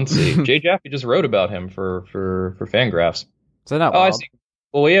 Maximum Muncy. Jay Jaffe just wrote about him for Fangraphs. Is that not wild? I see.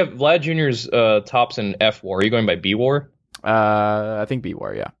 Well, we have Vlad Jr.'s tops in F WAR. Are you going by B WAR? I think B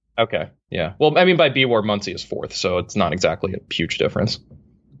WAR, yeah. Okay, yeah. Well, I mean, by B WAR, Muncy is fourth, so it's not exactly a huge difference.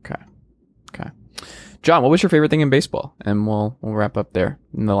 Okay. John, what was your favorite thing in baseball? And we'll wrap up there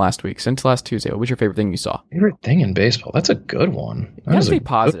in the last week. Since last Tuesday, what was your favorite thing you saw? Favorite thing in baseball? That's a good one. You gotta stay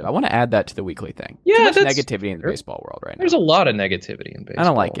positive. I want to add that to the weekly thing. Yeah, too much negativity in the baseball world right now. There's a lot of negativity in baseball. I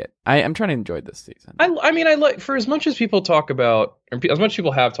don't like it. I'm trying to enjoy this season. I mean, I like, for as much as people talk about, or as much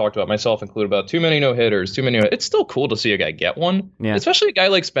people have talked about, myself included, about too many no-hitters, it's still cool to see a guy get one. Yeah. Especially a guy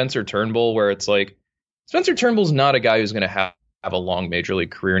like Spencer Turnbull, where it's like, Spencer Turnbull's not a guy who's going to have a long major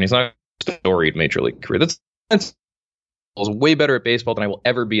league career, and he's not a storied major league career. That's way better at baseball than I will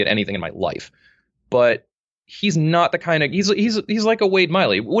ever be at anything in my life. But he's not the kind of, he's like a Wade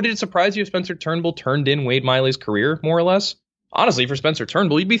Miley. Would it surprise you if Spencer Turnbull turned in Wade Miley's career, more or less? Honestly, for Spencer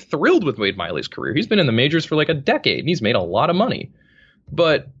Turnbull, you'd be thrilled with Wade Miley's career. He's been in the majors for like a decade, and he's made a lot of money.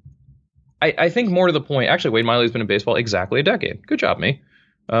 But I think more to the point, actually, Wade Miley's been in baseball exactly a decade. Good job, me.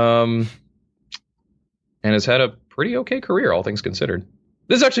 And has had a pretty okay career, all things considered.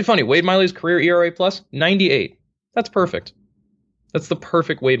 This is actually funny. Wade Miley's career ERA plus 98. That's perfect. That's the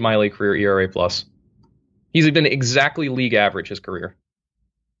perfect Wade Miley career ERA plus. He's been exactly league average his career.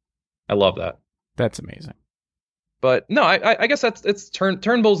 I love that. That's amazing. But no, I guess it's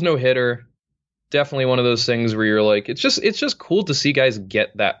Turnbull's no hitter. Definitely one of those things where you're like, it's just cool to see guys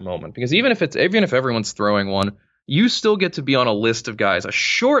get that moment, because even if everyone's throwing one, you still get to be on a list of guys, a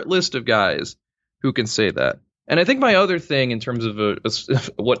short list of guys who can say that. And I think my other thing in terms of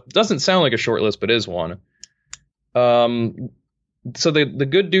what doesn't sound like a short list but is one. So the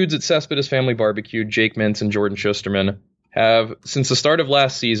good dudes at Cespedes Family Barbecue, Jake Mintz and Jordan Schusterman, have, since the start of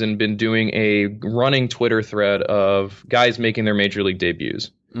last season, been doing a running Twitter thread of guys making their major league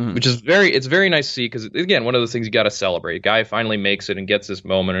debuts, which is very nice to see, because, again, one of those things you got to celebrate. A guy finally makes it and gets this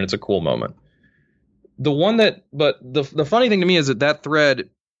moment, and it's a cool moment. The funny thing to me is that thread,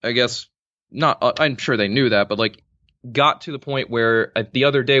 I guess, I'm sure they knew that, but like, got to the point where the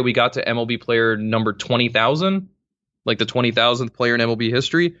other day we got to MLB player number 20,000, like the 20,000th player in MLB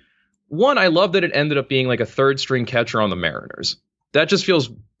history. One, I love that it ended up being like a third string catcher on the Mariners. That just feels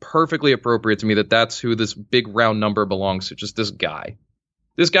perfectly appropriate to me, that's who this big round number belongs to. Just this guy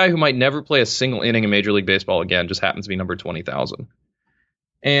who might never play a single inning in Major League Baseball again, just happens to be number 20,000.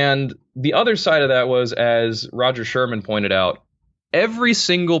 And the other side of that was, as Roger Sherman pointed out, every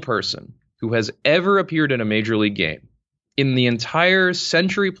single person who has ever appeared in a major league game in the entire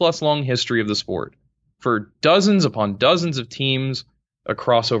century-plus long history of the sport, for dozens upon dozens of teams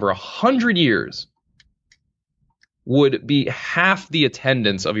across over 100 years, would be half the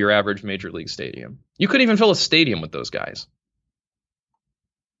attendance of your average major league stadium. You couldn't even fill a stadium with those guys.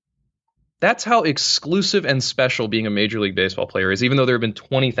 That's how exclusive and special being a Major League Baseball player is, even though there have been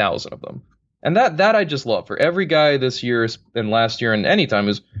 20,000 of them. And that I just love. For every guy this year and last year and any time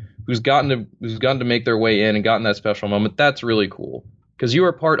who's gotten to make their way in and gotten that special moment, that's really cool. Because you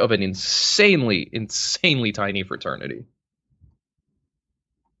are part of an insanely tiny fraternity.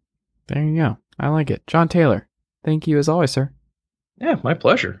 There you go. I like it. John Taylor, thank you as always, sir. Yeah, my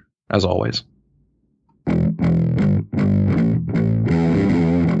pleasure, as always.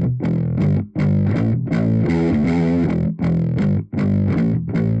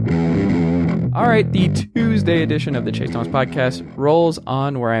 All right, the Tuesday edition of the Chase Thomas podcast rolls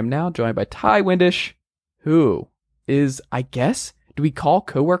on, where I am now joined by Ty Windisch, who is, I guess, do we call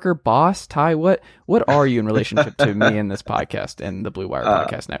coworker, boss, Ty? What are you in relationship to me in this podcast and the Blue Wire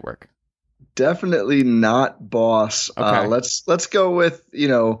Podcast Network? Definitely not boss. Okay. Let's go with,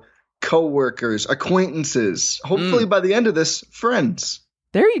 coworkers, acquaintances. Hopefully by the end of this, friends.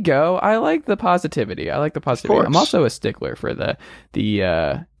 There you go. I like the positivity. I'm also a stickler for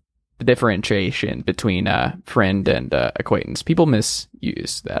the differentiation between friend and acquaintance. People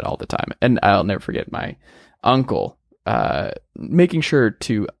misuse that all the time. And I'll never forget my uncle making sure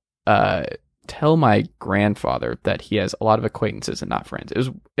to tell my grandfather that he has a lot of acquaintances and not friends. It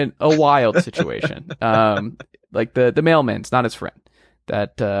was a wild situation. Like the mailman's not his friend.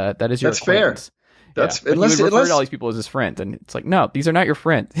 That is your That's acquaintance. Fair. That's he would refer to all these people as his friends, and it's like, no, these are not your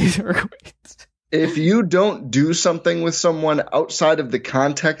friends. These are acquaintances. If you don't do something with someone outside of the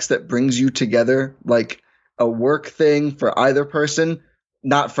context that brings you together, like a work thing for either person,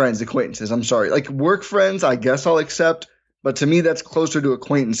 not friends, acquaintances. I'm sorry. Like work friends, I guess I'll accept, but to me that's closer to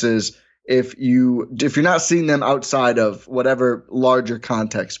acquaintances if you're not seeing them outside of whatever larger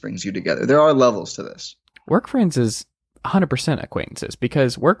context brings you together. There are levels to this. Work friends is 100% acquaintances,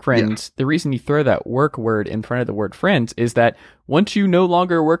 because work friends, the reason you throw that work word in front of the word friends is that once you no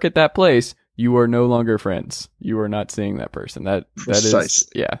longer work at that place, you are no longer friends. You are not seeing that person. That is,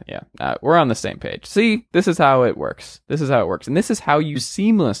 yeah. We're on the same page. See, this is how it works. And this is how you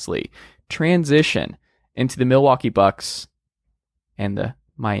seamlessly transition into the Milwaukee Bucks and the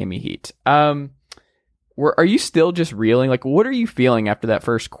Miami Heat. Are you still just reeling? Like, what are you feeling after that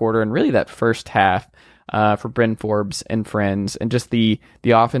first quarter and really that first half for Bryn Forbes and friends, and just the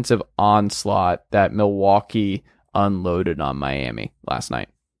offensive onslaught that Milwaukee unloaded on Miami last night?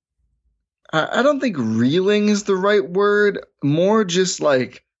 I don't think reeling is the right word. More just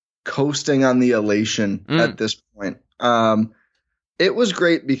like coasting on the elation at this point. It was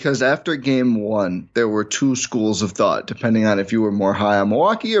great because after game one, there were two schools of thought, depending on if you were more high on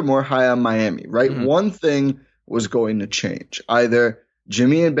Milwaukee or more high on Miami, right? Mm-hmm. One thing was going to change. Either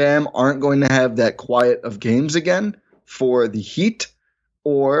Jimmy and Bam aren't going to have that quiet of games again for the Heat,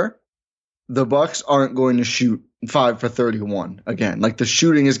 or the Bucks aren't going to shoot 5 for 31 again. Like the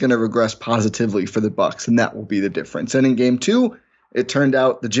shooting is going to regress positively for the Bucks, and that will be the difference. And in game two, it turned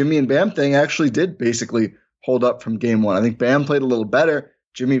out the Jimmy and Bam thing actually did basically hold up from game one. I think Bam played a little better.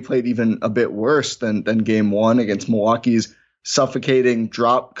 Jimmy played even a bit worse than game one against Milwaukee's suffocating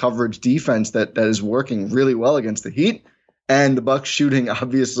drop coverage defense that is working really well against the Heat. And the Bucks shooting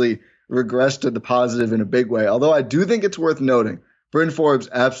obviously regressed to the positive in a big way. Although I do think it's worth noting, Bryn Forbes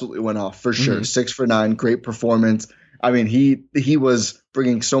absolutely went off for sure. 6 for 9, great performance. I mean, he was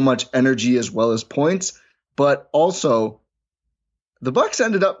bringing so much energy as well as points, but also the Bucks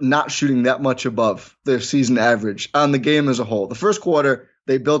ended up not shooting that much above their season average on the game as a whole. The first quarter,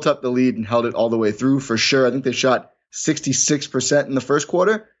 they built up the lead and held it all the way through for sure. I think they shot 66% in the first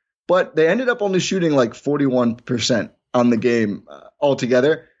quarter, but they ended up only shooting like 41% on the game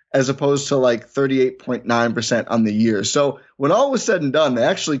altogether, as opposed to like 38.9% on the year. So when all was said and done, they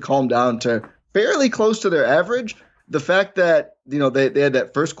actually calmed down to fairly close to their average. The fact that, they had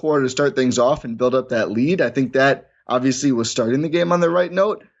that first quarter to start things off and build up that lead, I think that obviously was starting the game on the right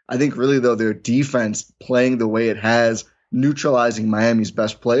note. I think really, though, their defense playing the way it has, neutralizing Miami's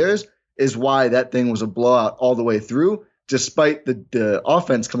best players, is why that thing was a blowout all the way through, despite the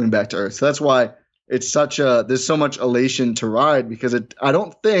offense coming back to earth. So that's why it's there's so much elation to ride, because I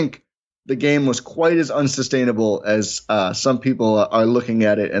don't think the game was quite as unsustainable as some people are looking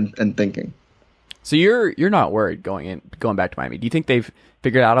at it and thinking. So you're not worried going back to Miami. Do you think they've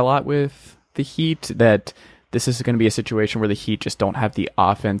figured out a lot with the Heat, that this is going to be a situation where the Heat just don't have the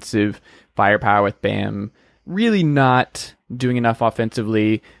offensive firepower, with Bam really not doing enough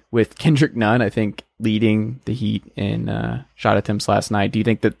offensively, with Kendrick Nunn, I think, leading the Heat in shot attempts last night? Do you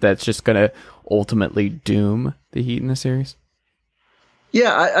think that that's just going to ultimately doom the Heat in the series?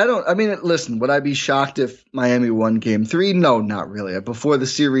 Yeah, I mean, listen, would I be shocked if Miami won game 3? No, not really. Before the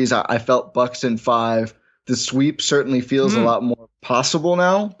series, I felt Bucks in 5. The sweep certainly feels a lot more possible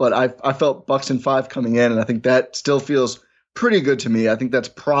now, but I felt Bucks in 5 coming in, and I think that still feels pretty good to me. I think that's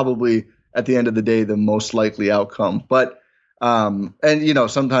probably, at the end of the day, the most likely outcome. But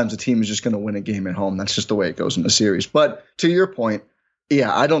sometimes a team is just going to win a game at home. That's just the way it goes in the series. But to your point,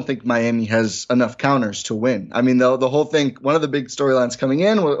 yeah, I don't think Miami has enough counters to win. I mean, the whole thing, one of the big storylines coming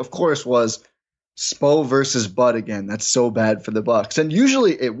in, of course, was Spo versus Bud again. That's so bad for the Bucks. And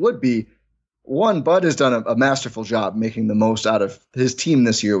usually it would be, one, Bud has done a masterful job making the most out of his team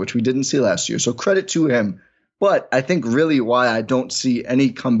this year, which we didn't see last year. So credit to him. But I think really why I don't see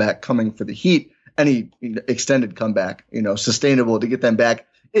any comeback coming for the Heat, any extended comeback, sustainable to get them back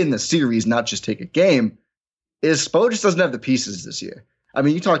in the series, not just take a game, is Spo just doesn't have the pieces this year. I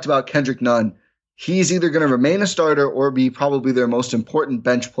mean, you talked about Kendrick Nunn. He's either going to remain a starter or be probably their most important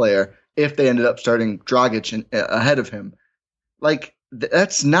bench player if they ended up starting Dragic ahead of him. Like,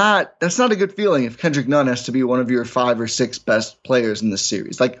 that's not a good feeling if Kendrick Nunn has to be one of your 5 or 6 best players in this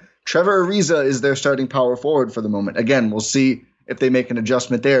series. Like, Trevor Ariza is their starting power forward for the moment. Again, we'll see if they make an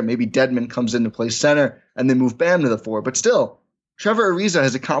adjustment there. Maybe Dedmon comes in to play center and they move Bam to the 4. But still, Trevor Ariza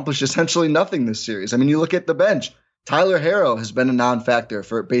has accomplished essentially nothing this series. I mean, you look at the bench. Tyler Herro has been a non-factor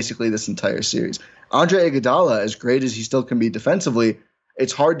for basically this entire series. Andre Iguodala, as great as he still can be defensively,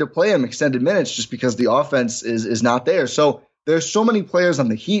 it's hard to play him extended minutes just because the offense is not there. So there's so many players on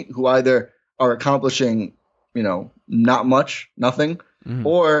the Heat who either are accomplishing, not much, nothing,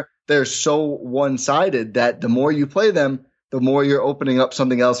 or they're so one-sided that the more you play them, the more you're opening up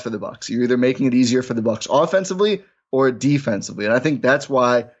something else for the Bucks. You're either making it easier for the Bucks offensively or defensively. And I think that's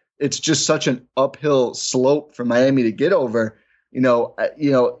why it's just such an uphill slope for Miami to get over.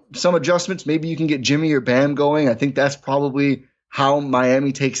 Some adjustments, maybe you can get Jimmy or Bam going. I think that's probably how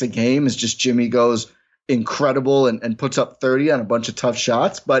Miami takes a game, is just Jimmy goes incredible and puts up 30 on a bunch of tough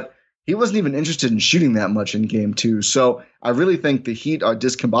shots. But he wasn't even interested in shooting that much in game 2. So I really think the Heat are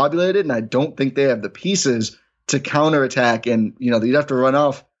discombobulated, and I don't think they have the pieces to counterattack. And, you'd have to run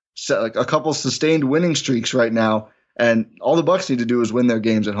off like a couple sustained winning streaks right now. And all the Bucks need to do is win their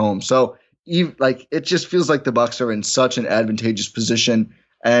games at home. So it just feels like the Bucks are in such an advantageous position,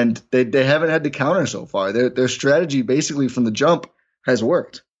 and they haven't had to counter so far. Their strategy basically from the jump has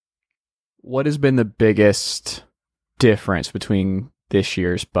worked. What has been the biggest difference between this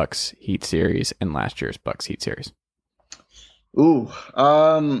year's Bucks Heat series and last year's Bucks Heat series?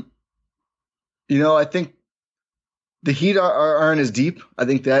 I think the Heat aren't as deep. I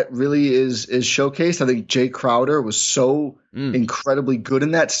think that really is showcased. I think Jay Crowder was so incredibly good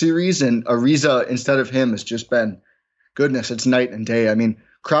in that series, and Ariza, instead of him, has just been, goodness, it's night and day. I mean,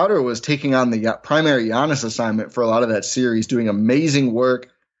 Crowder was taking on the primary Giannis assignment for a lot of that series, doing amazing work,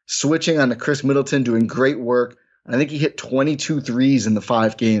 switching on to Chris Middleton, doing great work. And I think he hit 22 threes in the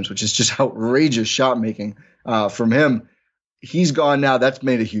 5 games, which is just outrageous shot making from him. He's gone now. That's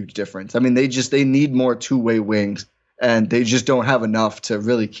made a huge difference. I mean, they need more two-way wings, and they just don't have enough to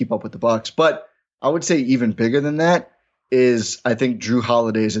really keep up with the Bucks. But I would say even bigger than that is, I think, Drew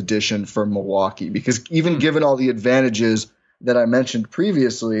Holiday's addition for Milwaukee, because even given all the advantages that I mentioned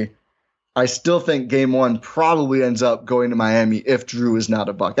previously, I still think game 1 probably ends up going to Miami if Drew is not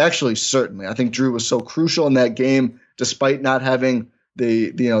a Buck. Actually, certainly. I think Drew was so crucial in that game, despite not having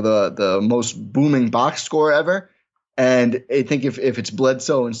the most booming box score ever. And I think if it's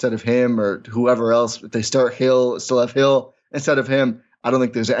Bledsoe instead of him, or whoever else, if they still have Hill instead of him, I don't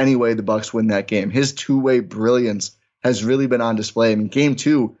think there's any way the Bucks win that game. His two-way brilliance has really been on display. I mean, game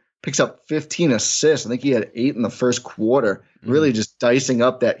 2 picks up 15 assists. I think he had 8 in the first quarter, really just dicing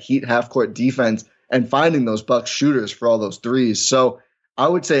up that Heat half-court defense and finding those Bucks shooters for all those threes. So I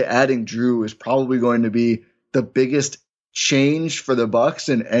would say adding Drew is probably going to be the biggest change for the Bucks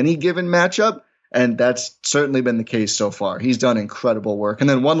in any given matchup. And that's certainly been the case so far. He's done incredible work. And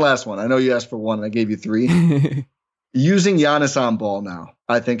then one last one. I know you asked for one and I gave you 3. Using Giannis on ball now,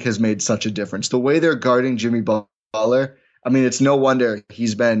 I think, has made such a difference. The way they're guarding Jimmy Butler, I mean, it's no wonder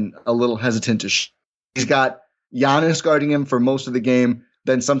he's been a little hesitant to He's got Giannis guarding him for most of the game.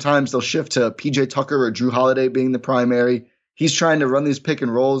 Then sometimes they'll shift to PJ Tucker or Drew Holiday being the primary. He's trying to run these pick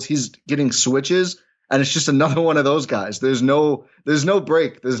and rolls. He's getting switches. And it's just another one of those guys. There's no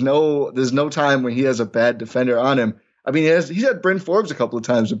break. There's no time when he has a bad defender on him. I mean, he's had Bryn Forbes a couple of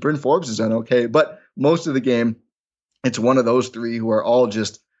times, and Bryn Forbes has done okay. But most of the game, it's one of those 3 who are all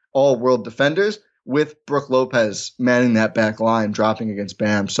world defenders, with Brook Lopez manning that back line, dropping against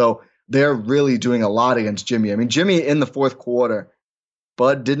Bam. So they're really doing a lot against Jimmy. I mean, Jimmy in the 4th quarter,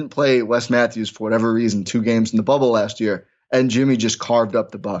 Bud didn't play Wes Matthews for whatever reason, 2 games in the bubble last year, and Jimmy just carved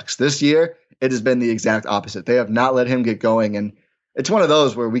up the Bucks. This year, it has been the exact opposite. They have not let him get going. And it's one of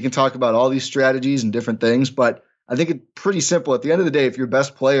those where we can talk about all these strategies and different things, but I think it's pretty simple. At the end of the day, if your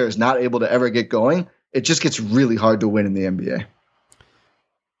best player is not able to ever get going, it just gets really hard to win in the NBA.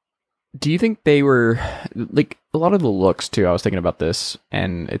 Do you think they were, like, a lot of the looks too, I was thinking about this,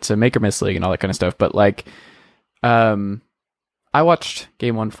 and it's a make or miss league and all that kind of stuff, but like, I watched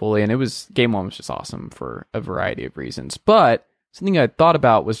game 1 fully, and game 1 was just awesome for a variety of reasons. But something I thought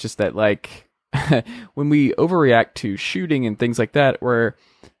about was just that, like, when we overreact to shooting and things like that, where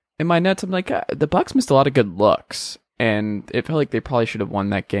in my nuts, I'm like, the Bucks missed a lot of good looks, and it felt like they probably should have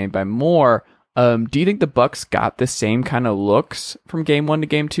won that game by more. Do you think the Bucks got the same kind of looks from game 1 to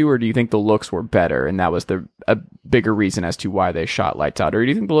game 2, or do you think the looks were better, and that was a bigger reason as to why they shot lights out, or do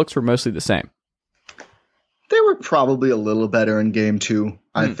you think the looks were mostly the same? They were probably a little better in game 2,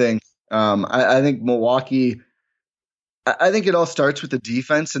 I think. I think Milwaukee, I think it all starts with the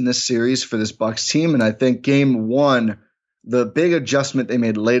defense in this series for this Bucks team. And I think game 1, the big adjustment they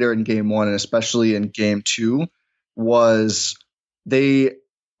made later in game 1, and especially in game 2, was they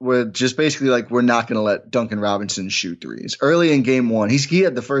were just basically like, we're not going to let Duncan Robinson shoot threes. Early in game 1, he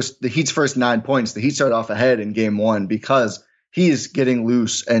had the Heat's first 9 points. The Heat started off ahead in game 1 because he's getting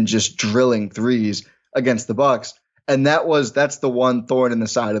loose and just drilling threes against the Bucks. And that's the one thorn in the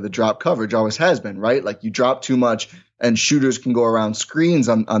side of the drop coverage, always has been, right? Like, you drop too much and shooters can go around screens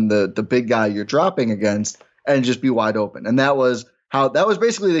on the big guy you're dropping against and just be wide open. And that was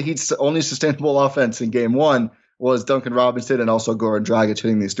basically the Heat's only sustainable offense in game 1 was Duncan Robinson and also Goran Dragic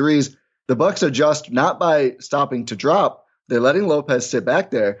hitting these threes. The Bucks adjust not by stopping to drop. They're letting Lopez sit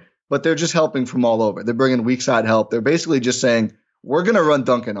back there, but they're just helping from all over. They're bringing weak side help. They're basically just saying, we're going to run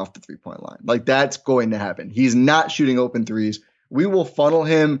Duncan off the 3-point line. Like, that's going to happen. He's not shooting open threes. We will funnel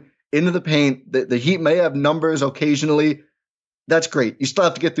him into the paint. The Heat may have numbers occasionally. That's great. You still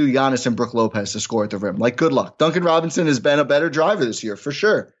have to get through Giannis and Brook Lopez to score at the rim. Like, good luck. Duncan Robinson has been a better driver this year, for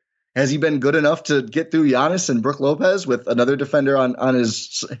sure. Has he been good enough to get through Giannis and Brook Lopez with another defender on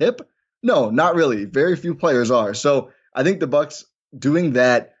his hip? No, not really. Very few players are. So I think the Bucks doing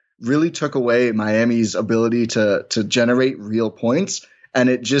that really took away Miami's ability to generate real points. And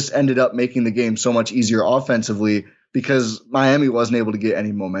it just ended up making the game so much easier offensively because Miami wasn't able to get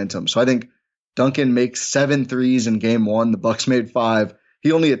any momentum. So I think Duncan makes 7 threes in game 1. The Bucks made 5.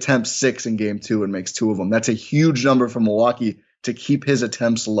 He only attempts 6 in game 2 and makes 2 of them. That's a huge number for Milwaukee to keep his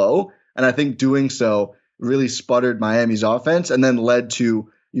attempts low. And I think doing so really sputtered Miami's offense and then led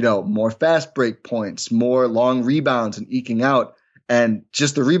to, more fast break points, more long rebounds and eking out. And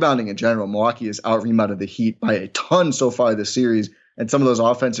just the rebounding in general, Milwaukee has out-rebounded the Heat by a ton so far this series. And some of those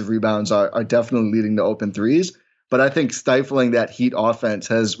offensive rebounds are definitely leading to open threes. But I think stifling that Heat offense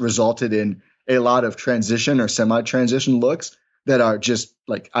has resulted in a lot of transition or semi-transition looks that are just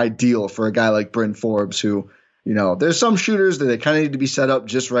like ideal for a guy like Bryn Forbes who, there's some shooters that they kind of need to be set up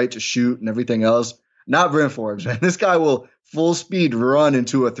just right to shoot and everything else. Not Bryn Forbes, man. This guy will full speed run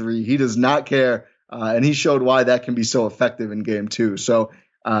into a 3. He does not care. And he showed why that can be so effective in game 2. So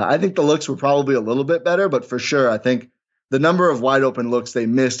I think the looks were probably a little bit better, but for sure, I think the number of wide open looks they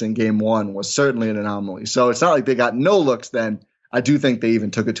missed in game 1 was certainly an anomaly. So it's not like they got no looks then. I do think they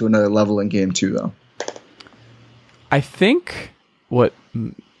even took it to another level in game 2, though. I think what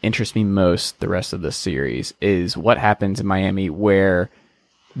interests me most the rest of the series is what happens in Miami where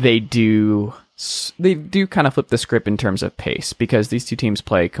they do kind of flip the script in terms of pace, because these two teams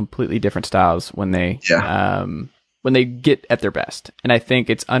play completely different styles when they get at their best. And I think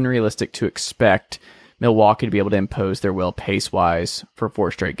it's unrealistic to expect Milwaukee to be able to impose their will pace-wise for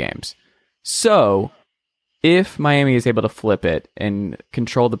 4 straight games. So if Miami is able to flip it and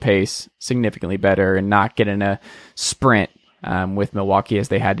control the pace significantly better and not get in a sprint with Milwaukee as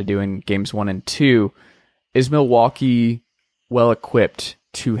they had to do in games 1 and 2, is Milwaukee well-equipped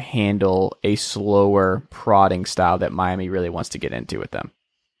to handle a slower prodding style that Miami really wants to get into with them?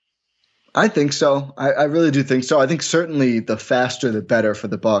 I think so. I really do think so. I think certainly the faster the better for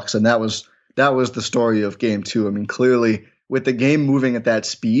the Bucks, and that was the story of game 2. I mean, clearly with the game moving at that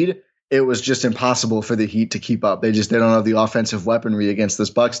speed, it was just impossible for the Heat to keep up. They don't have the offensive weaponry against this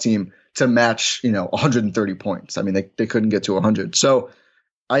Bucks team to match, 130 points. I mean, they couldn't get to 100. So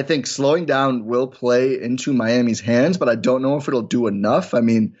I think slowing down will play into Miami's hands, but I don't know if it'll do enough. I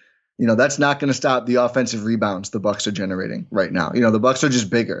mean, that's not going to stop the offensive rebounds the Bucks are generating right now. The Bucks are just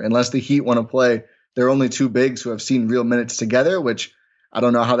bigger. Unless the Heat want to play their only 2 bigs who have seen real minutes together, which I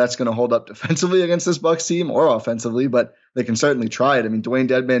don't know how that's going to hold up defensively against this Bucks team or offensively, but they can certainly try it. I mean, Dwayne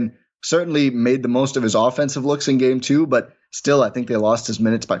Dedmon certainly made the most of his offensive looks in game 2, but still I think they lost his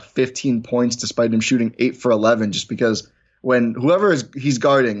minutes by 15 points despite him shooting 8 for 11, just because when whoever he's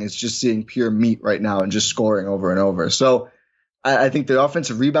guarding is just seeing pure meat right now and just scoring over and over. So I think the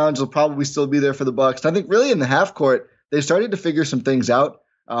offensive rebounds will probably still be there for the Bucks. I think really in the half court, they started to figure some things out.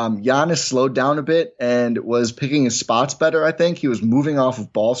 Giannis slowed down a bit and was picking his spots better, I think. He was moving off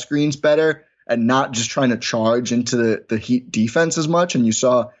of ball screens better and not just trying to charge into the Heat defense as much. And you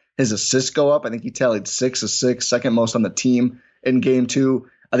saw his assists go up. I think he tallied 6 assists, second most on the team in game 2.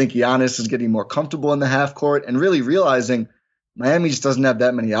 I think Giannis is getting more comfortable in the half court and really realizing Miami just doesn't have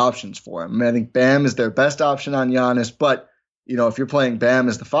that many options for him. I mean, I think Bam is their best option on Giannis, but if you're playing Bam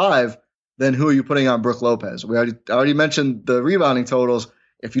as the 5, then who are you putting on Brook Lopez? We already mentioned the rebounding totals.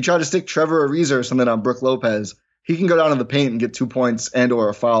 If you try to stick Trevor Ariza or something on Brook Lopez, he can go down to the paint and get 2 points and or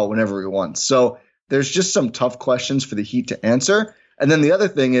a foul whenever he wants. So there's just some tough questions for the Heat to answer. And then the other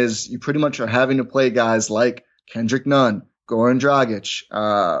thing is you pretty much are having to play guys like Kendrick Nunn, Goran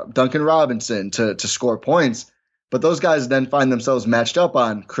Dragic, Duncan Robinson to score points. But those guys then find themselves matched up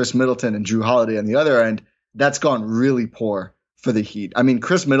on Chris Middleton and Drew Holiday on the other end. That's gone really poor for the Heat. I mean,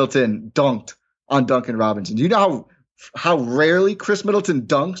 Chris Middleton dunked on Duncan Robinson. Do you know how rarely Chris Middleton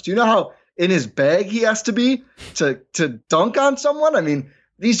dunks? Do you know how in his bag he has to be to dunk on someone? I mean,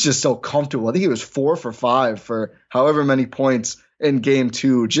 he's just so comfortable. I think he was 4 for 5 for however many points in game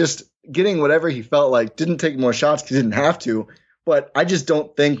 2, just getting whatever he felt like. Didn't take more shots because he didn't have to. But I just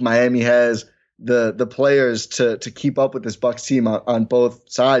don't think Miami has the players to keep up with this Bucks team on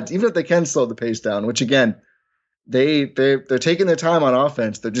both sides, even if they can slow the pace down, which again, they're taking their time on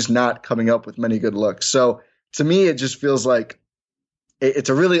offense. They're just not coming up with many good looks. So to me, it just feels like it's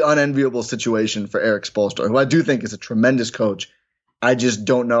a really unenviable situation for Eric Spoelstra, who I do think is a tremendous coach. I just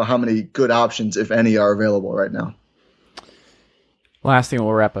don't know how many good options, if any, are available right now. Last thing,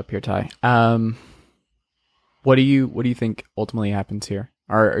 we'll wrap up here, Ty. What do you think ultimately happens here?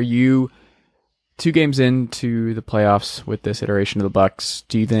 Are you 2 games into the playoffs with this iteration of the Bucks?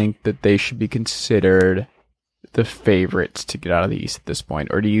 Do you think that they should be considered the favorites to get out of the East at this point,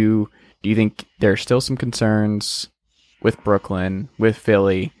 or do you think there are still some concerns with Brooklyn, with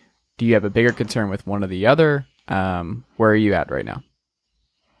Philly? Do you have a bigger concern with one or the other? Where are you at right now?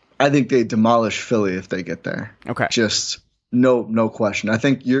 I think they demolish Philly if they get there. Okay, just no question. I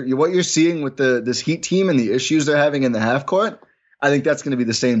think what you're seeing with this Heat team and the issues they're having in the half court, I think that's going to be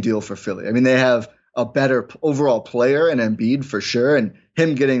the same deal for Philly. I mean, they have a better overall player in Embiid for sure, and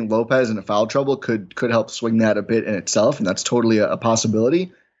him getting Lopez into foul trouble could help swing that a bit in itself, and that's totally a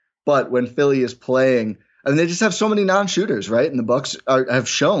possibility. But when Philly is playing, I mean, they just have so many non-shooters, right? And the Bucks have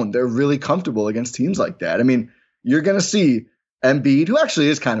shown they're really comfortable against teams like that. I mean, you're going to see Embiid, who actually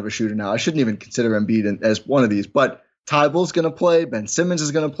is kind of a shooter now. I shouldn't even consider Embiid as one of these, but Tyball's going to play. Ben Simmons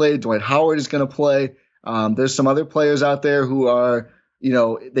is going to play. Dwight Howard is going to play. There's some other players out there who are,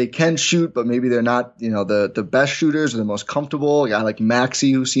 they can shoot, but maybe they're not, the best shooters or the most comfortable. A guy like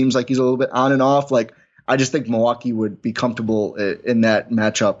Maxey, who seems like he's a little bit on and off. Like, I just think Milwaukee would be comfortable in that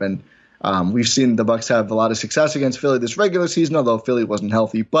matchup. And we've seen the Bucks have a lot of success against Philly this regular season, although Philly wasn't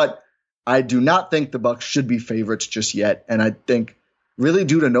healthy. But I do not think the Bucks should be favorites just yet. And I think really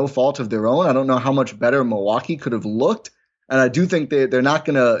due to no fault of their own, I don't know how much better Milwaukee could have looked. And I do think they're not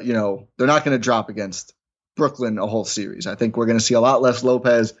going to drop against Brooklyn a whole series. I think we're going to see a lot less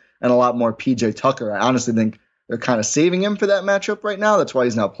Lopez and a lot more PJ Tucker. I honestly think they're kind of saving him for that matchup right now. That's why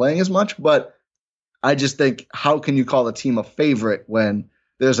he's not playing as much. But I just think, how can you call a team a favorite when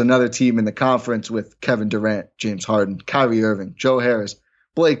there's another team in the conference with Kevin Durant, James Harden, Kyrie Irving, Joe Harris,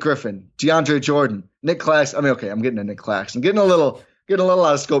 Blake Griffin, DeAndre Jordan, Nick Claxton. I mean, okay, I'm getting to Nick Claxton. I'm getting a little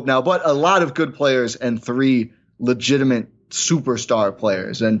out of scope now, but a lot of good players and 3 legitimate superstar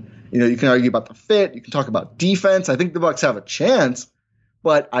players. And, you can argue about the fit. You can talk about defense. I think the Bucks have a chance,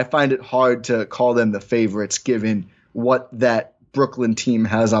 but I find it hard to call them the favorites given what that Brooklyn team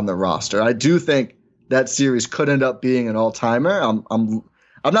has on the roster. I do think that series could end up being an all-timer. I'm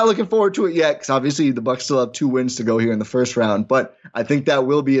not looking forward to it yet because obviously the Bucks still have 2 wins to go here in the first round, but I think that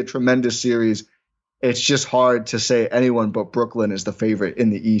will be a tremendous series. It's just hard to say anyone but Brooklyn is the favorite in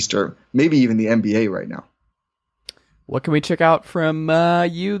the East, or maybe even the NBA right now. What can we check out from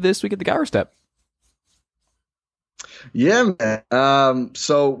you this week at the Gyro Step? Yeah, man.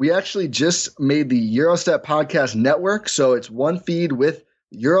 So we actually just made the Eurostep Podcast Network. So it's one feed with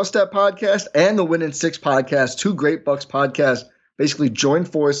Eurostep Podcast and the Win in 6 Podcast, 2 great Bucks podcasts, basically join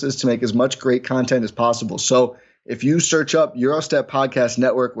forces to make as much great content as possible. So if you search up Eurostep Podcast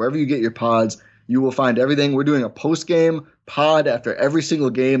Network, wherever you get your pods, you will find everything. We're doing a post-game pod after every single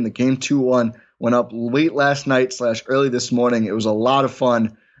game. The game 2-1 went up late last night / early this morning. It was a lot of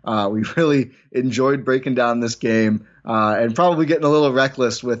fun. We really enjoyed breaking down this game and probably getting a little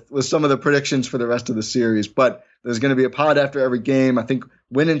reckless with some of the predictions for the rest of the series. But there's going to be a pod after every game. I think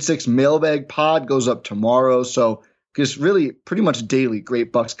Win in 6 mailbag pod goes up tomorrow. So just really pretty much daily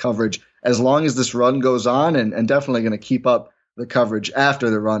great Bucks coverage as long as this run goes on, and definitely going to keep up the coverage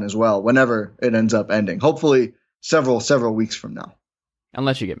after the run as well, whenever it ends up ending. Hopefully several weeks from now.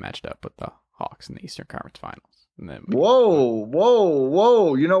 Unless you get matched up with the Hawks in the Eastern Conference Finals. And then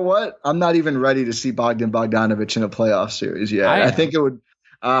Whoa. You know what? I'm not even ready to see Bogdan Bogdanović in a playoff series yet. I think it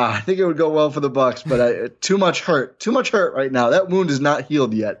would go well for the Bucks, but too much hurt right now. That wound is not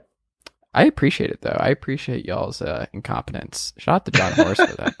healed yet. I appreciate it, though. I appreciate y'all's incompetence. Shout out to John Horst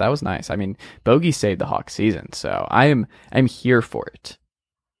for that. That was nice. I mean, Bogey saved the Hawks season, so I'm here for it.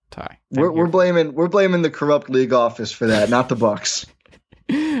 Ty, we're blaming the corrupt league office for that, not the Bucks.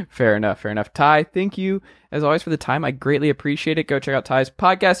 Fair enough. Ty, thank you as always for the time. I greatly appreciate it. Go check out Ty's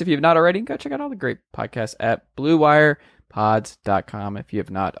podcast if you have not already. Go check out all the great podcasts at BlueWirePods.com if you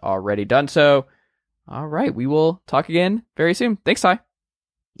have not already done so. All right, we will talk again very soon. Thanks, Ty.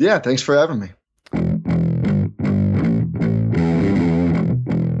 Yeah, thanks for having me.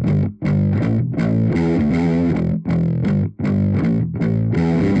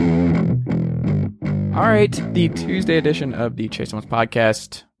 All right, the Tuesday edition of the Chase Thomas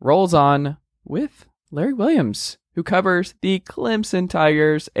podcast rolls on with Larry Williams, who covers the Clemson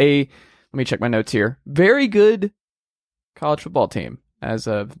Tigers, let me check my notes here, very good college football team as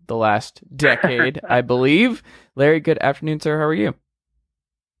of the last decade, I believe. Larry, good afternoon, sir. How are you?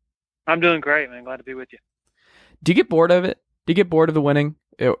 I'm doing great, man. Glad to be with you. Do you get bored of it? Do you get bored of the winning?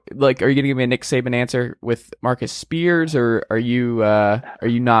 Like, are you going to give me a Nick Saban answer with Marcus Spears, or are you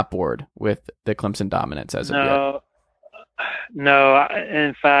not bored with the Clemson dominance as of yet? No.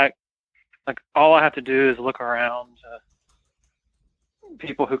 In fact, like all I have to do is look around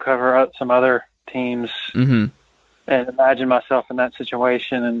people who cover up some other teams and imagine myself in that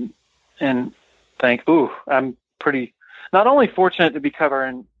situation and think, ooh, I'm pretty not only fortunate to be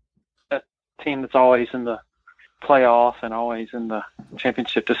covering a team that's always in the playoff and always in the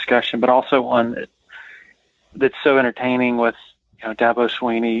championship discussion, but also one that's so entertaining with, Dabo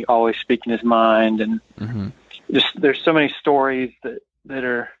Swinney always speaking his mind, and just there's so many stories that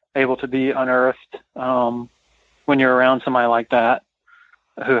are able to be unearthed when you're around somebody like that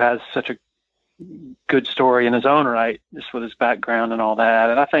who has such a good story in his own right, just with his background and all that.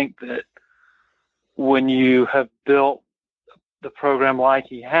 And I think that when you have built the program like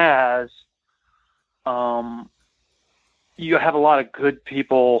he has, you have a lot of good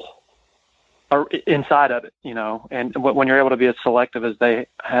people inside of it, and when you're able to be as selective as they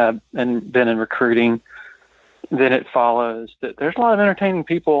have and been in recruiting, then it follows that there's a lot of entertaining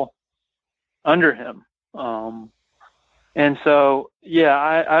people under him. And so, yeah,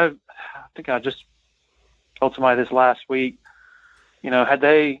 I think I just told somebody this last week, had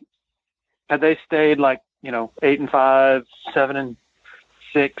they stayed like, 8-5, 7-6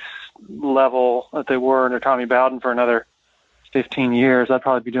 level that they were under Tommy Bowden for another 15 years, I'd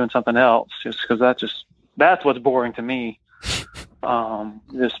probably be doing something else, just because that's what's boring to me.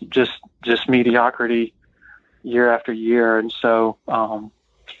 Just mediocrity year after year. And so, so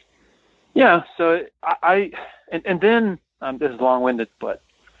and then this is long-winded, but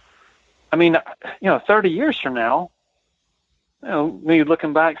I mean, 30 years from now, me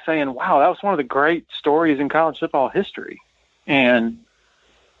looking back saying, wow, that was one of the great stories in college football history. And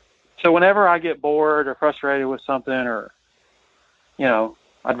so whenever I get bored or frustrated with something, or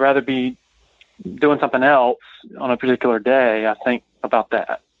I'd rather be doing something else on a particular day, I think about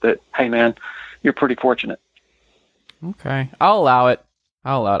that, hey, man, you're pretty fortunate. Okay. I'll allow it.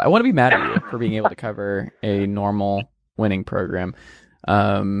 I want to be mad at you for being able to cover a normal winning program.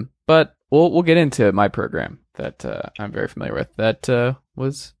 But we'll get into my program that I'm very familiar with that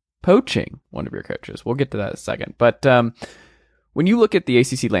was poaching one of your coaches. We'll get to that in a second. But when you look at the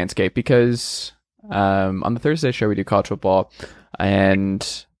ACC landscape, because on the Thursday show we do college football,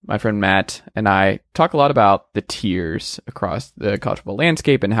 and my friend Matt and I talk a lot about the tiers across the college football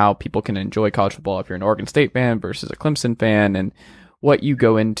landscape and how people can enjoy college football if you're an Oregon State fan versus a Clemson fan, and what you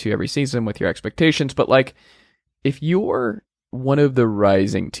go into every season with your expectations. But like, if you're one of the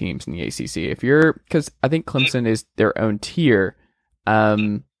rising teams in the ACC, because I think Clemson is their own tier,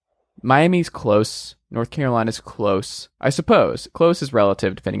 Miami's close, North Carolina's close, I suppose. Close is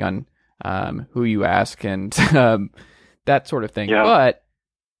relative depending on who you ask and that sort of thing. Yeah. But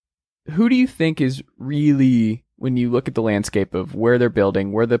who do you think is really, when you look at the landscape of where they're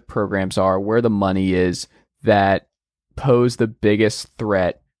building, where the programs are, where the money is, that pose the biggest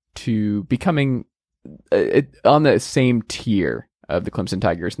threat to becoming on the same tier of the Clemson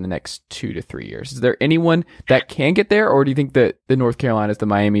Tigers in the next 2 to 3 years? Is there anyone that can get there, or do you think that the North Carolinas, the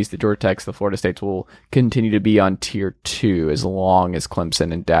Miamis, the Georgia Techs, the Florida States will continue to be on tier 2 as long as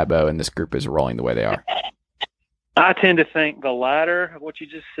Clemson and Dabo and this group is rolling the way they are? I tend to think the latter of what you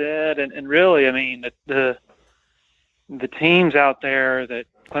just said, and really, I mean, the teams out there that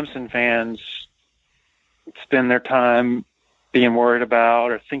Clemson fans spend their time being worried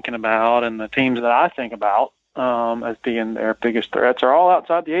about or thinking about, and the teams that I think about as being their biggest threats are all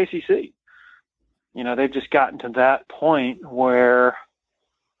outside the ACC. They've just gotten to that point where,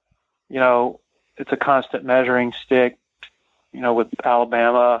 it's a constant measuring stick, with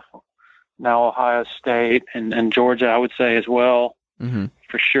Alabama, now Ohio State, and Georgia, I would say as well,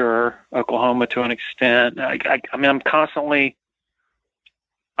 for sure. Oklahoma to an extent. I mean, I'm constantly,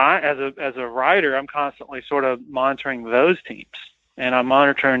 as a writer, I'm constantly sort of monitoring those teams and I'm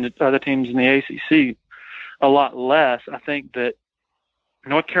monitoring the other teams in the ACC a lot less. I think that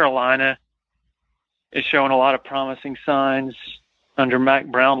North Carolina is showing a lot of promising signs under Mac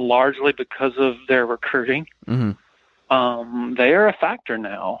Brown, largely because of their recruiting. Mm-hmm. They are a factor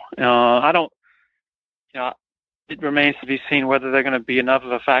now. It remains to be seen whether they're going to be enough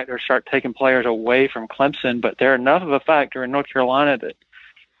of a factor to start taking players away from Clemson, but they're enough of a factor in North Carolina that,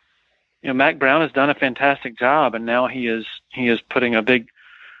 Mac Brown has done a fantastic job, and now he is putting a big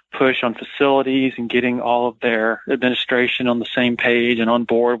push on facilities and getting all of their administration on the same page and on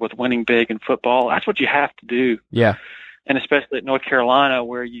board with winning big in football. That's what you have to do. Yeah. And especially at North Carolina,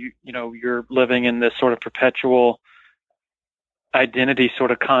 where you're living in this sort of perpetual identity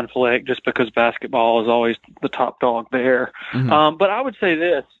sort of conflict just because basketball is always the top dog there. Mm-hmm. But I would say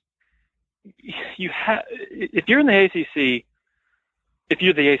this, if you're in the ACC,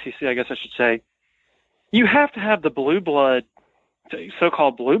 I guess I should say, you have to have the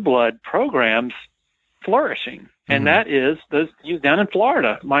so-called blue blood programs flourishing. And that is those teams down in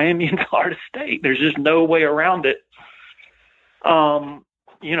Florida, Miami and Florida State. There's just no way around it.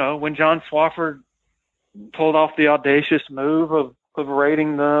 When John Swofford pulled off the audacious move of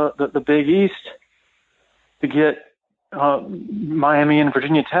raiding the Big East to get Miami and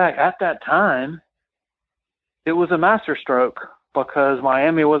Virginia Tech, at that time, it was a masterstroke because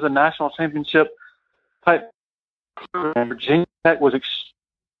Miami was a national championship type and Virginia Tech was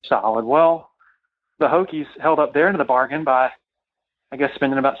solid. Well, the Hokies held up their end of the bargain by, I guess,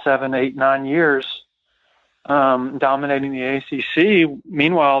 spending about 7, 8, 9 years dominating the ACC.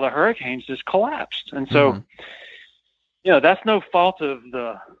 Meanwhile, the Hurricanes just collapsed. And so, that's no fault of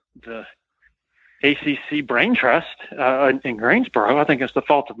the ACC brain trust in Greensboro. I think it's the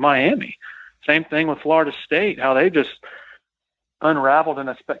fault of Miami. Same thing with Florida State, how they just unraveled in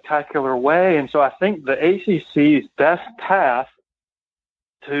a spectacular way. And so I think the ACC's best path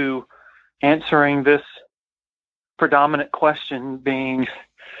to answering this predominant question being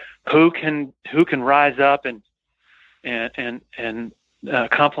who can rise up and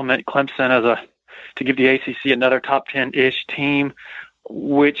complement Clemson to give the ACC another top 10-ish team,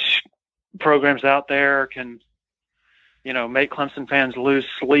 which programs out there can, make Clemson fans lose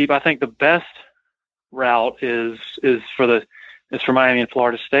sleep. I think the best route is for Miami and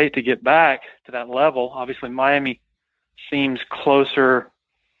Florida State to get back to that level. Obviously, Miami seems closer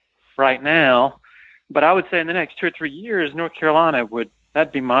right now, but I would say in the next 2 or 3 years, North Carolina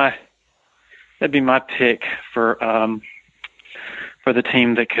that'd be my pick for the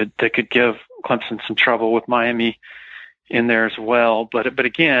team that could give Clemson some trouble with Miami in there as well. But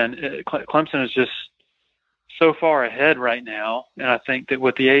again, Clemson is just so far ahead right now, and I think that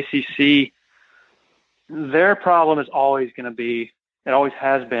with the ACC, their problem is always going to be, it always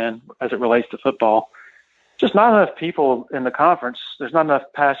has been as it relates to football, just not enough people in the conference. There's not enough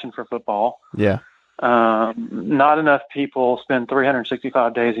passion for football. Yeah. Not enough people spend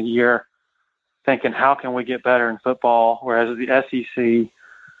 365 days a year thinking, how can we get better in football? Whereas the SEC,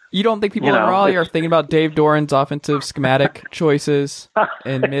 you don't think people in Raleigh are thinking about Dave Doran's offensive schematic choices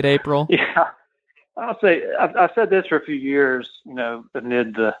in mid-April? Yeah. I'll say, I've said this for a few years,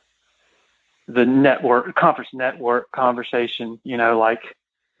 amid the conference network conversation, how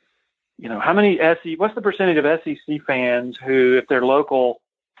many what's the percentage of SEC fans who, if they're local,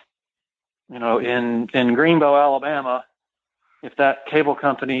 in Greenbow, Alabama, if that cable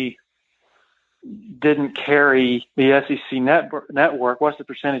company didn't carry the SEC network, what's the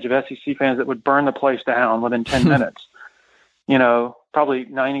percentage of SEC fans that would burn the place down within 10 minutes? Probably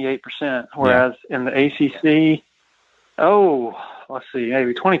 98%. Whereas in the ACC, let's see,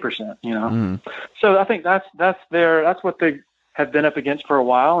 maybe 20%, So I think that's what they have been up against for a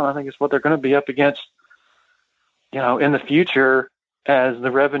while. And I think it's what they're going to be up against, in the future as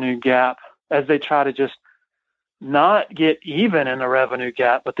the revenue gap, as they try to just not get even in the revenue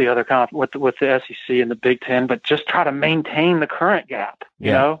gap with the other with the SEC and the Big Ten, but just try to maintain the current gap.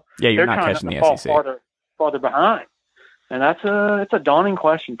 Yeah, you're they're not trying catching not the to SEC. fall farther behind, and it's a daunting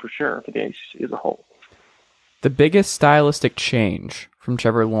question for sure for the ACC as a whole. The biggest stylistic change from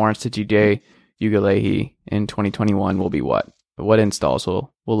Trevor Lawrence to DJ Uiagalelei in 2021 will be what? What installs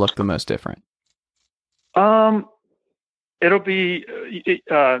will look the most different? It'll be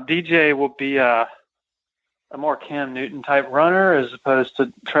DJ will be a more Cam Newton type runner, as opposed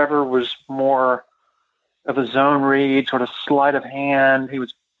to Trevor was more of a zone read, sort of sleight of hand. He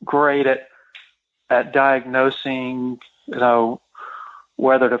was great at diagnosing,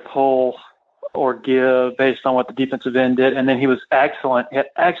 whether to pull or give based on what the defensive end did. And then he was excellent. He had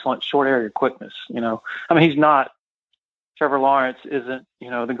excellent short area quickness. He's not, Trevor Lawrence isn't,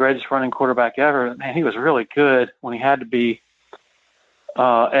 the greatest running quarterback ever. Man, he was really good when he had to be.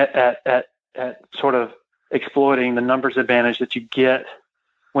 at sort of exploiting the numbers advantage that you get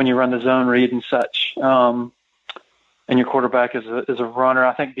when you run the zone read and such. And your quarterback is a runner.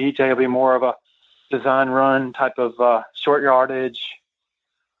 I think DJ will be more of a design run type of short yardage,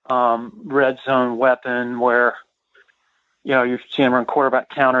 red zone weapon where, you're seeing him run quarterback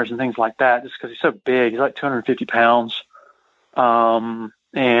counters and things like that just because he's so big. He's like 250 pounds.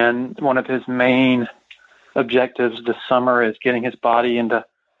 And one of his main objectives this summer is getting his body into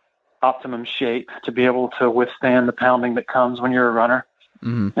optimum shape to be able to withstand the pounding that comes when you're a runner.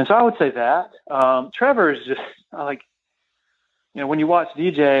 Mm-hmm. And so I would say that. Trevor is just when you watch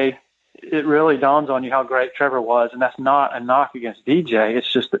DJ, it really dawns on you how great Trevor was. And that's not a knock against DJ.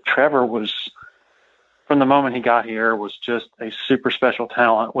 It's just that Trevor was, from the moment he got here, was just a super special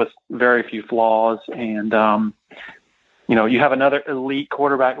talent with very few flaws. And, you have another elite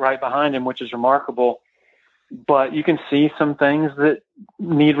quarterback right behind him, which is remarkable. But you can see some things that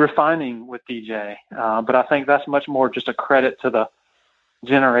need refining with DJ. But I think that's much more just a credit to the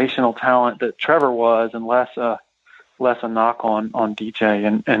generational talent that Trevor was and less a knock on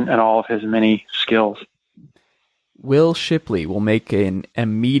DJ and all of his many skills. Will Shipley will make an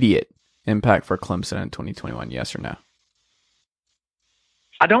immediate impact for Clemson in 2021, yes or no?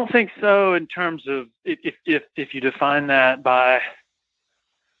 I don't think so in terms of if you define that by,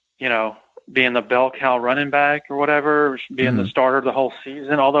 being the bell cow running back or whatever, being the starter the whole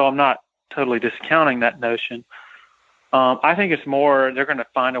season, although I'm not totally discounting that notion. I think it's more they're going to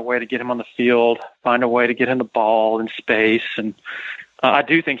find a way to get him on the field, find a way to get him the ball in space. And I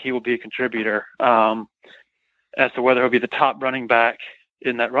do think he will be a contributor. As to whether he'll be the top running back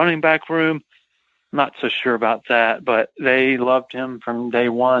in that running back room, not so sure about that. But they loved him from day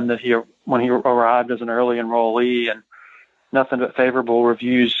one when he arrived as an early enrollee, and nothing but favorable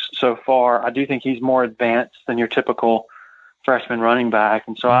reviews so far. I do think he's more advanced than your typical freshman running back.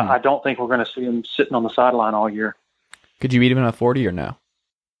 And so I don't think we're going to see him sitting on the sideline all year. Could you beat him in a 40 or no?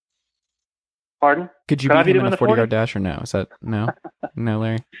 Pardon? Could you beat him in a 40-yard dash or no? Is that no? No,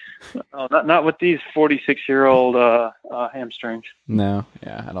 Larry? Oh, not with these 46-year-old hamstrings. No,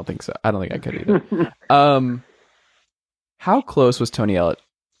 yeah, I don't think so. I don't think I could either. How close was Tony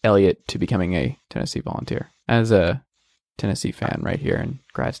Elliott to becoming a Tennessee Volunteer? As a Tennessee fan right here and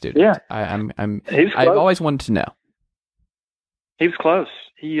grad student. Yeah. I've always wanted to know. He was close.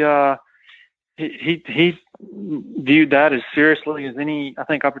 He viewed that as seriously as any, I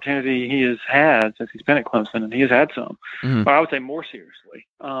think, opportunity he has had since he's been at Clemson, and he has had some. Mm-hmm. But I would say more seriously.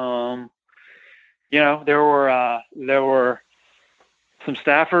 There were some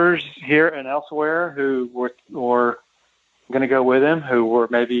staffers here and elsewhere who were going to go with him, who were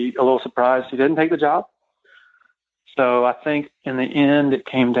maybe a little surprised he didn't take the job. So I think in the end it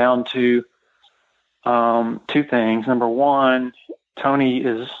came down to two things. Number one, Tony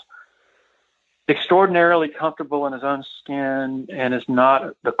is extraordinarily comfortable in his own skin and is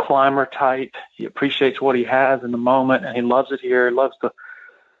not the climber type. He appreciates what he has in the moment, and he loves it here. He loves the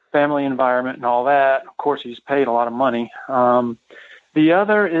family environment and all that. Of course, he's paid a lot of money. The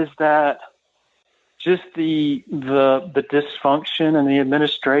other is that just the dysfunction in the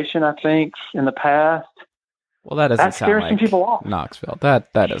administration, I think, in the past. Well, that doesn't sound like people off. Knoxville.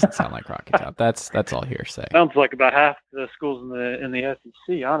 That doesn't sound like Rocky Top. That's all hearsay. Sounds like about half the schools in the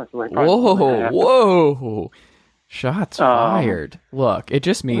SEC, honestly. Whoa! Shots fired. Look, it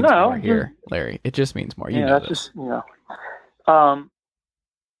just means more here, Larry. It just means more. You know this.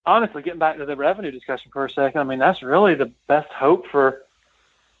 Honestly, getting back to the revenue discussion for a second, I mean, that's really the best hope for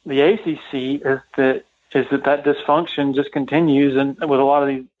the ACC is that dysfunction just continues, and with a lot of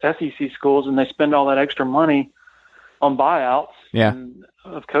these SEC schools, and they spend all that extra money on buyouts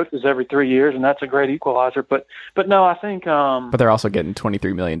of coaches every 3 years, and that's a great equalizer. But no, I think. But they're also getting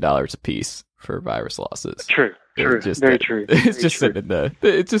 $23 million a piece for virus losses. True. Very true. It's just sitting there.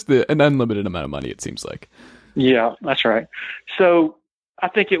 It's just an unlimited amount of money. It seems like. Yeah, that's right. So I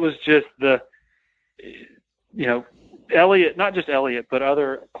think it was just Elliott, not just Elliott, but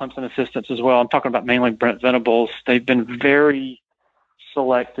other Clemson assistants as well. I'm talking about mainly Brent Venables. They've been very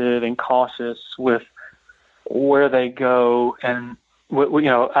selective and cautious with where they go, and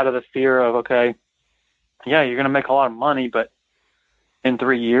out of the fear of, okay, yeah, you're going to make a lot of money, but in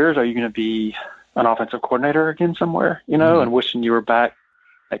 3 years, are you going to be an offensive coordinator again somewhere? And wishing you were back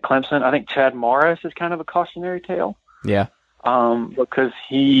at Clemson. I think Chad Morris is kind of a cautionary tale. Yeah, because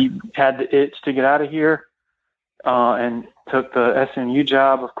he had the itch to get out of here. And took the SMU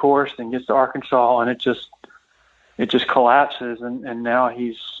job, of course, and gets to Arkansas, and it just collapses. And now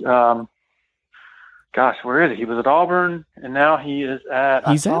he's, where is he? He was at Auburn, and now he is at.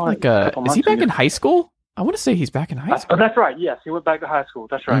 He's at is he back in high school? I want to say he's back in high school. Oh, that's right. Yes, he went back to high school.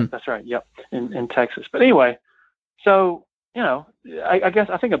 That's right. That's right. Yep, in Texas. But anyway, so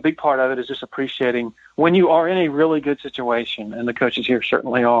I think a big part of it is just appreciating when you are in a really good situation, and the coaches here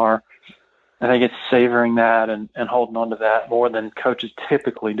certainly are. I think it's savoring that and holding on to that more than coaches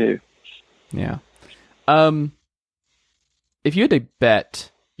typically do. Yeah. If you had to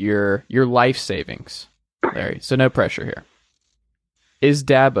bet your life savings, Larry, so no pressure here, is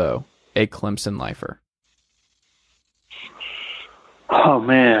Dabo a Clemson lifer? Oh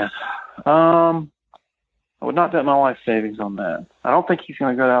man, I would not bet my life savings on that. I don't think he's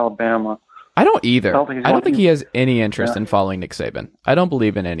going to go to Alabama. I don't either. I don't think he has any interest Yeah. in following Nick Saban. I don't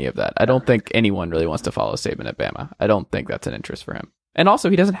believe in any of that. I don't think anyone really wants to follow Saban at Bama. I don't think that's an interest for him. And also,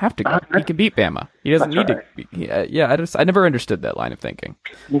 he doesn't have to go. He can beat Bama. He doesn't need to. I never understood that line of thinking.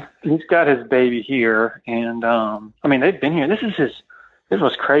 He's got his baby here, and they've been here. This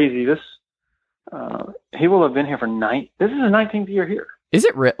was crazy. He will have been here for This is his 19th year here. Is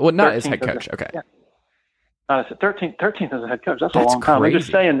it real? Well, not as head coach. Okay. Yeah. Not as 13th as a head coach. That's a long time. Crazy. I'm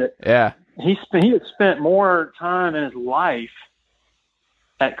just saying that. He had spent more time in his life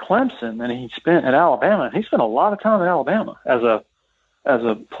at Clemson than he spent at Alabama. He spent a lot of time at Alabama as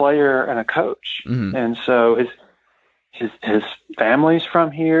a player and a coach, and so his family's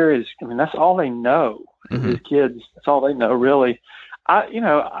from here. That's all they know. His kids, that's all they know, really.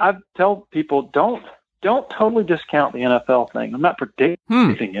 I tell people don't totally discount the NFL thing. I'm not predicting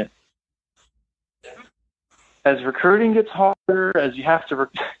it. As recruiting gets harder, as you have to,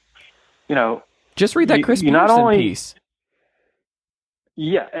 just read that Chris Peterson piece.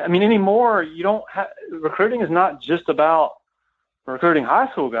 Yeah, anymore you don't have recruiting is not just about recruiting high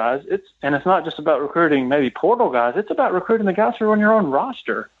school guys. It's not just about recruiting maybe portal guys. It's about recruiting the guys who are on your own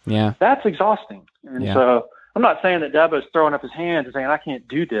roster. Yeah, that's exhausting. And so I'm not saying that Dabo's throwing up his hands and saying I can't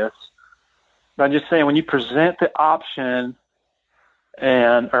do this, but I'm just saying when you present the option,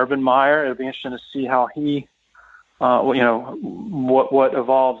 and Urban Meyer, it'll be interesting to see how he, what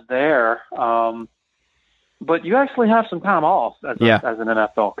evolves there. But you actually have some time off as an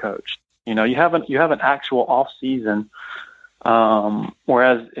NFL coach. You have an actual off season.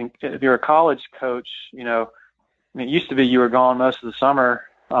 Whereas if you're a college coach, it used to be you were gone most of the summer.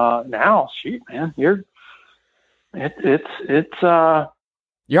 Now, shoot, man, you're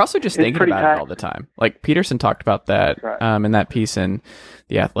also just thinking about it all the time. Like Peterson talked about that in that piece in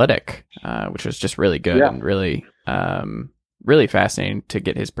The Athletic, which was just really good and really really fascinating to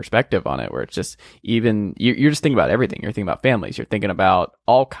get his perspective on it, where it's just even you're just thinking about everything. You're thinking about families. You're thinking about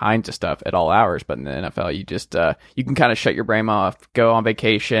all kinds of stuff at all hours. But in the NFL, you just you can kind of shut your brain off, go on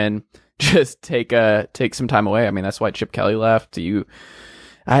vacation, just take some time away. That's why Chip Kelly left.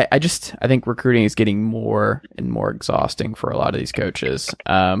 I think recruiting is getting more and more exhausting for a lot of these coaches.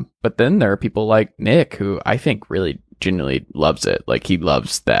 But then there are people like Nick, who I think really genuinely loves it. Like he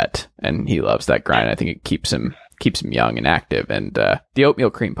loves that, and he loves that grind. I think it keeps him young and active. And the oatmeal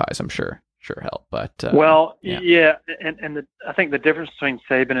cream pies, I'm sure help. But and I think the difference between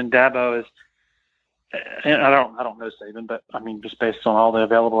Saban and Dabo is, and I don't know Saban, but just based on all the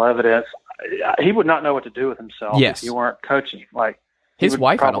available evidence, he would not know what to do with himself if he weren't coaching. Like. His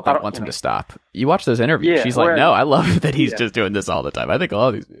wife, I don't think, wants him to stop. You watch those interviews. Yeah, she's like, no, I love that he's just doing this all the time. I think all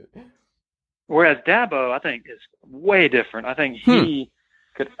of these do. Whereas Dabo, I think, is way different. I think he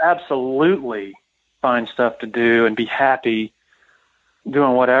could absolutely find stuff to do and be happy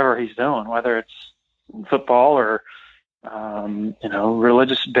doing whatever he's doing, whether it's football or,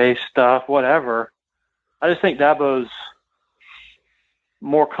 religious-based stuff, whatever. I just think Dabo's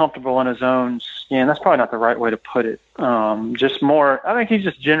more comfortable in his own skin. That's probably not the right way to put it. Just more, I think he's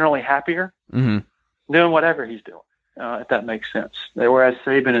just generally happier doing whatever he's doing, if that makes sense. Whereas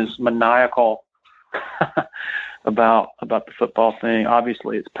Saban is maniacal about the football thing.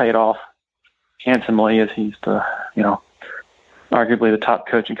 Obviously, it's paid off handsomely as he's the, arguably the top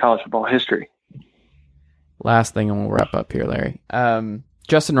coach in college football history. Last thing, and we'll wrap up here, Larry.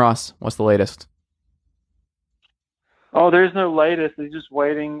 Justin Ross, what's the latest? Oh, there's no latest. He's just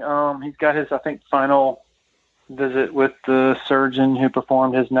waiting. He's got his, I think, final visit with the surgeon who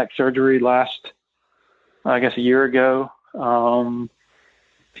performed his neck surgery last, I guess, a year ago. And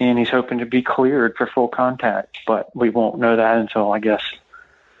he's hoping to be cleared for full contact, but we won't know that until, I guess,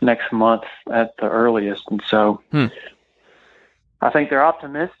 next month at the earliest. And so I think they're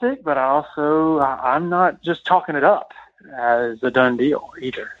optimistic, but I'm not just talking it up as a done deal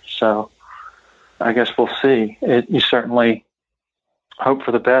either. So I guess we'll see. You certainly hope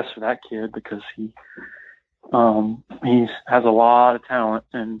for the best for that kid because he has a lot of talent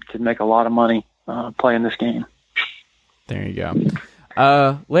and can make a lot of money playing this game. There you go.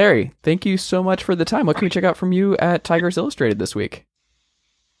 Larry, thank you so much for the time. What can we check out from you at Tigers Illustrated this week?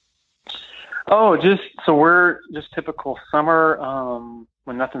 Oh, so we're just typical summer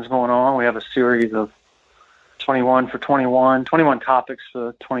when nothing's going on. We have a series of 21 topics for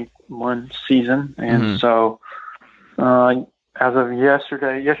the 21 season. And so as of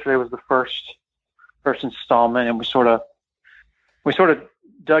yesterday was the first installment, and we sort of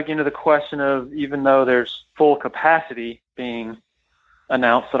dug into the question of, even though there's full capacity being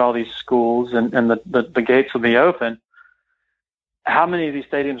announced at all these schools and the gates will be open, how many of these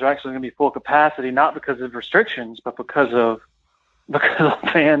stadiums are actually going to be full capacity, not because of restrictions, but because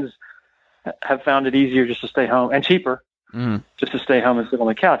fans have found it easier just to stay home, and cheaper just to stay home and sit on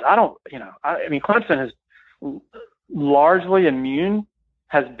the couch. I mean, Clemson has been largely immune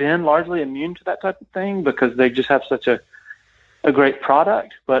to that type of thing because they just have such a great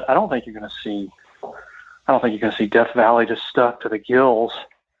product. But I don't think you're going to see Death Valley just stuck to the gills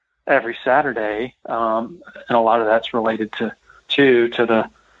every Saturday. And a lot of that's related to the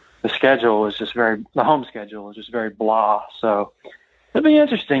schedule is just the home schedule is just very blah. So it'd be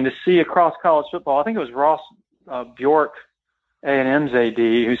interesting to see across college football. I think it was Ross Bjork, A&M's AD,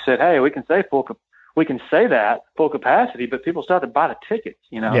 who said, "Hey, we can say that full capacity, but people still have to buy the tickets,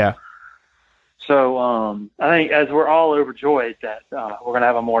 Yeah. So I think as we're all overjoyed that we're going to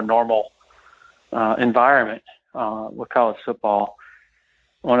have a more normal environment with college football,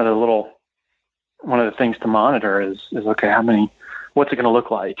 one of the things to monitor is okay, what's it going to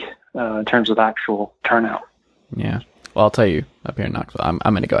look like in terms of actual turnout? Yeah. Well, I'll tell you, up here in Knoxville, I'm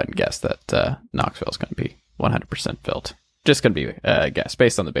going to go ahead and guess that Knoxville is going to be 100% filled. Just going to be a guess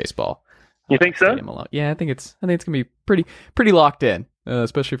based on the baseball. You think so? Yeah, I think it's going to be pretty locked in,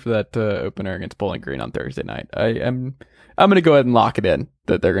 especially for that opener against Bowling Green on Thursday night. I'm going to go ahead and lock it in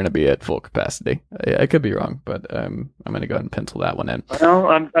that they're going to be at full capacity. I could be wrong, but I'm going to go ahead and pencil that one in. Well,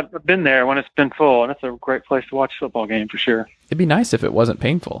 I've been there when it's been full, and it's a great place to watch a football game for sure. It'd be nice if it wasn't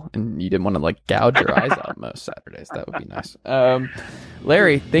painful and you didn't want to gouge your eyes out most Saturdays. That would be nice.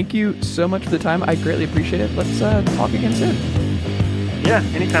 Larry, thank you so much for the time. I greatly appreciate it. Let's talk again soon. Yeah,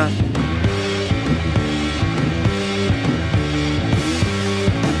 anytime.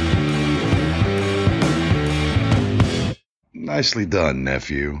 Nicely done,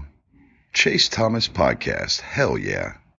 nephew. Chase Thomas Podcast. Hell yeah.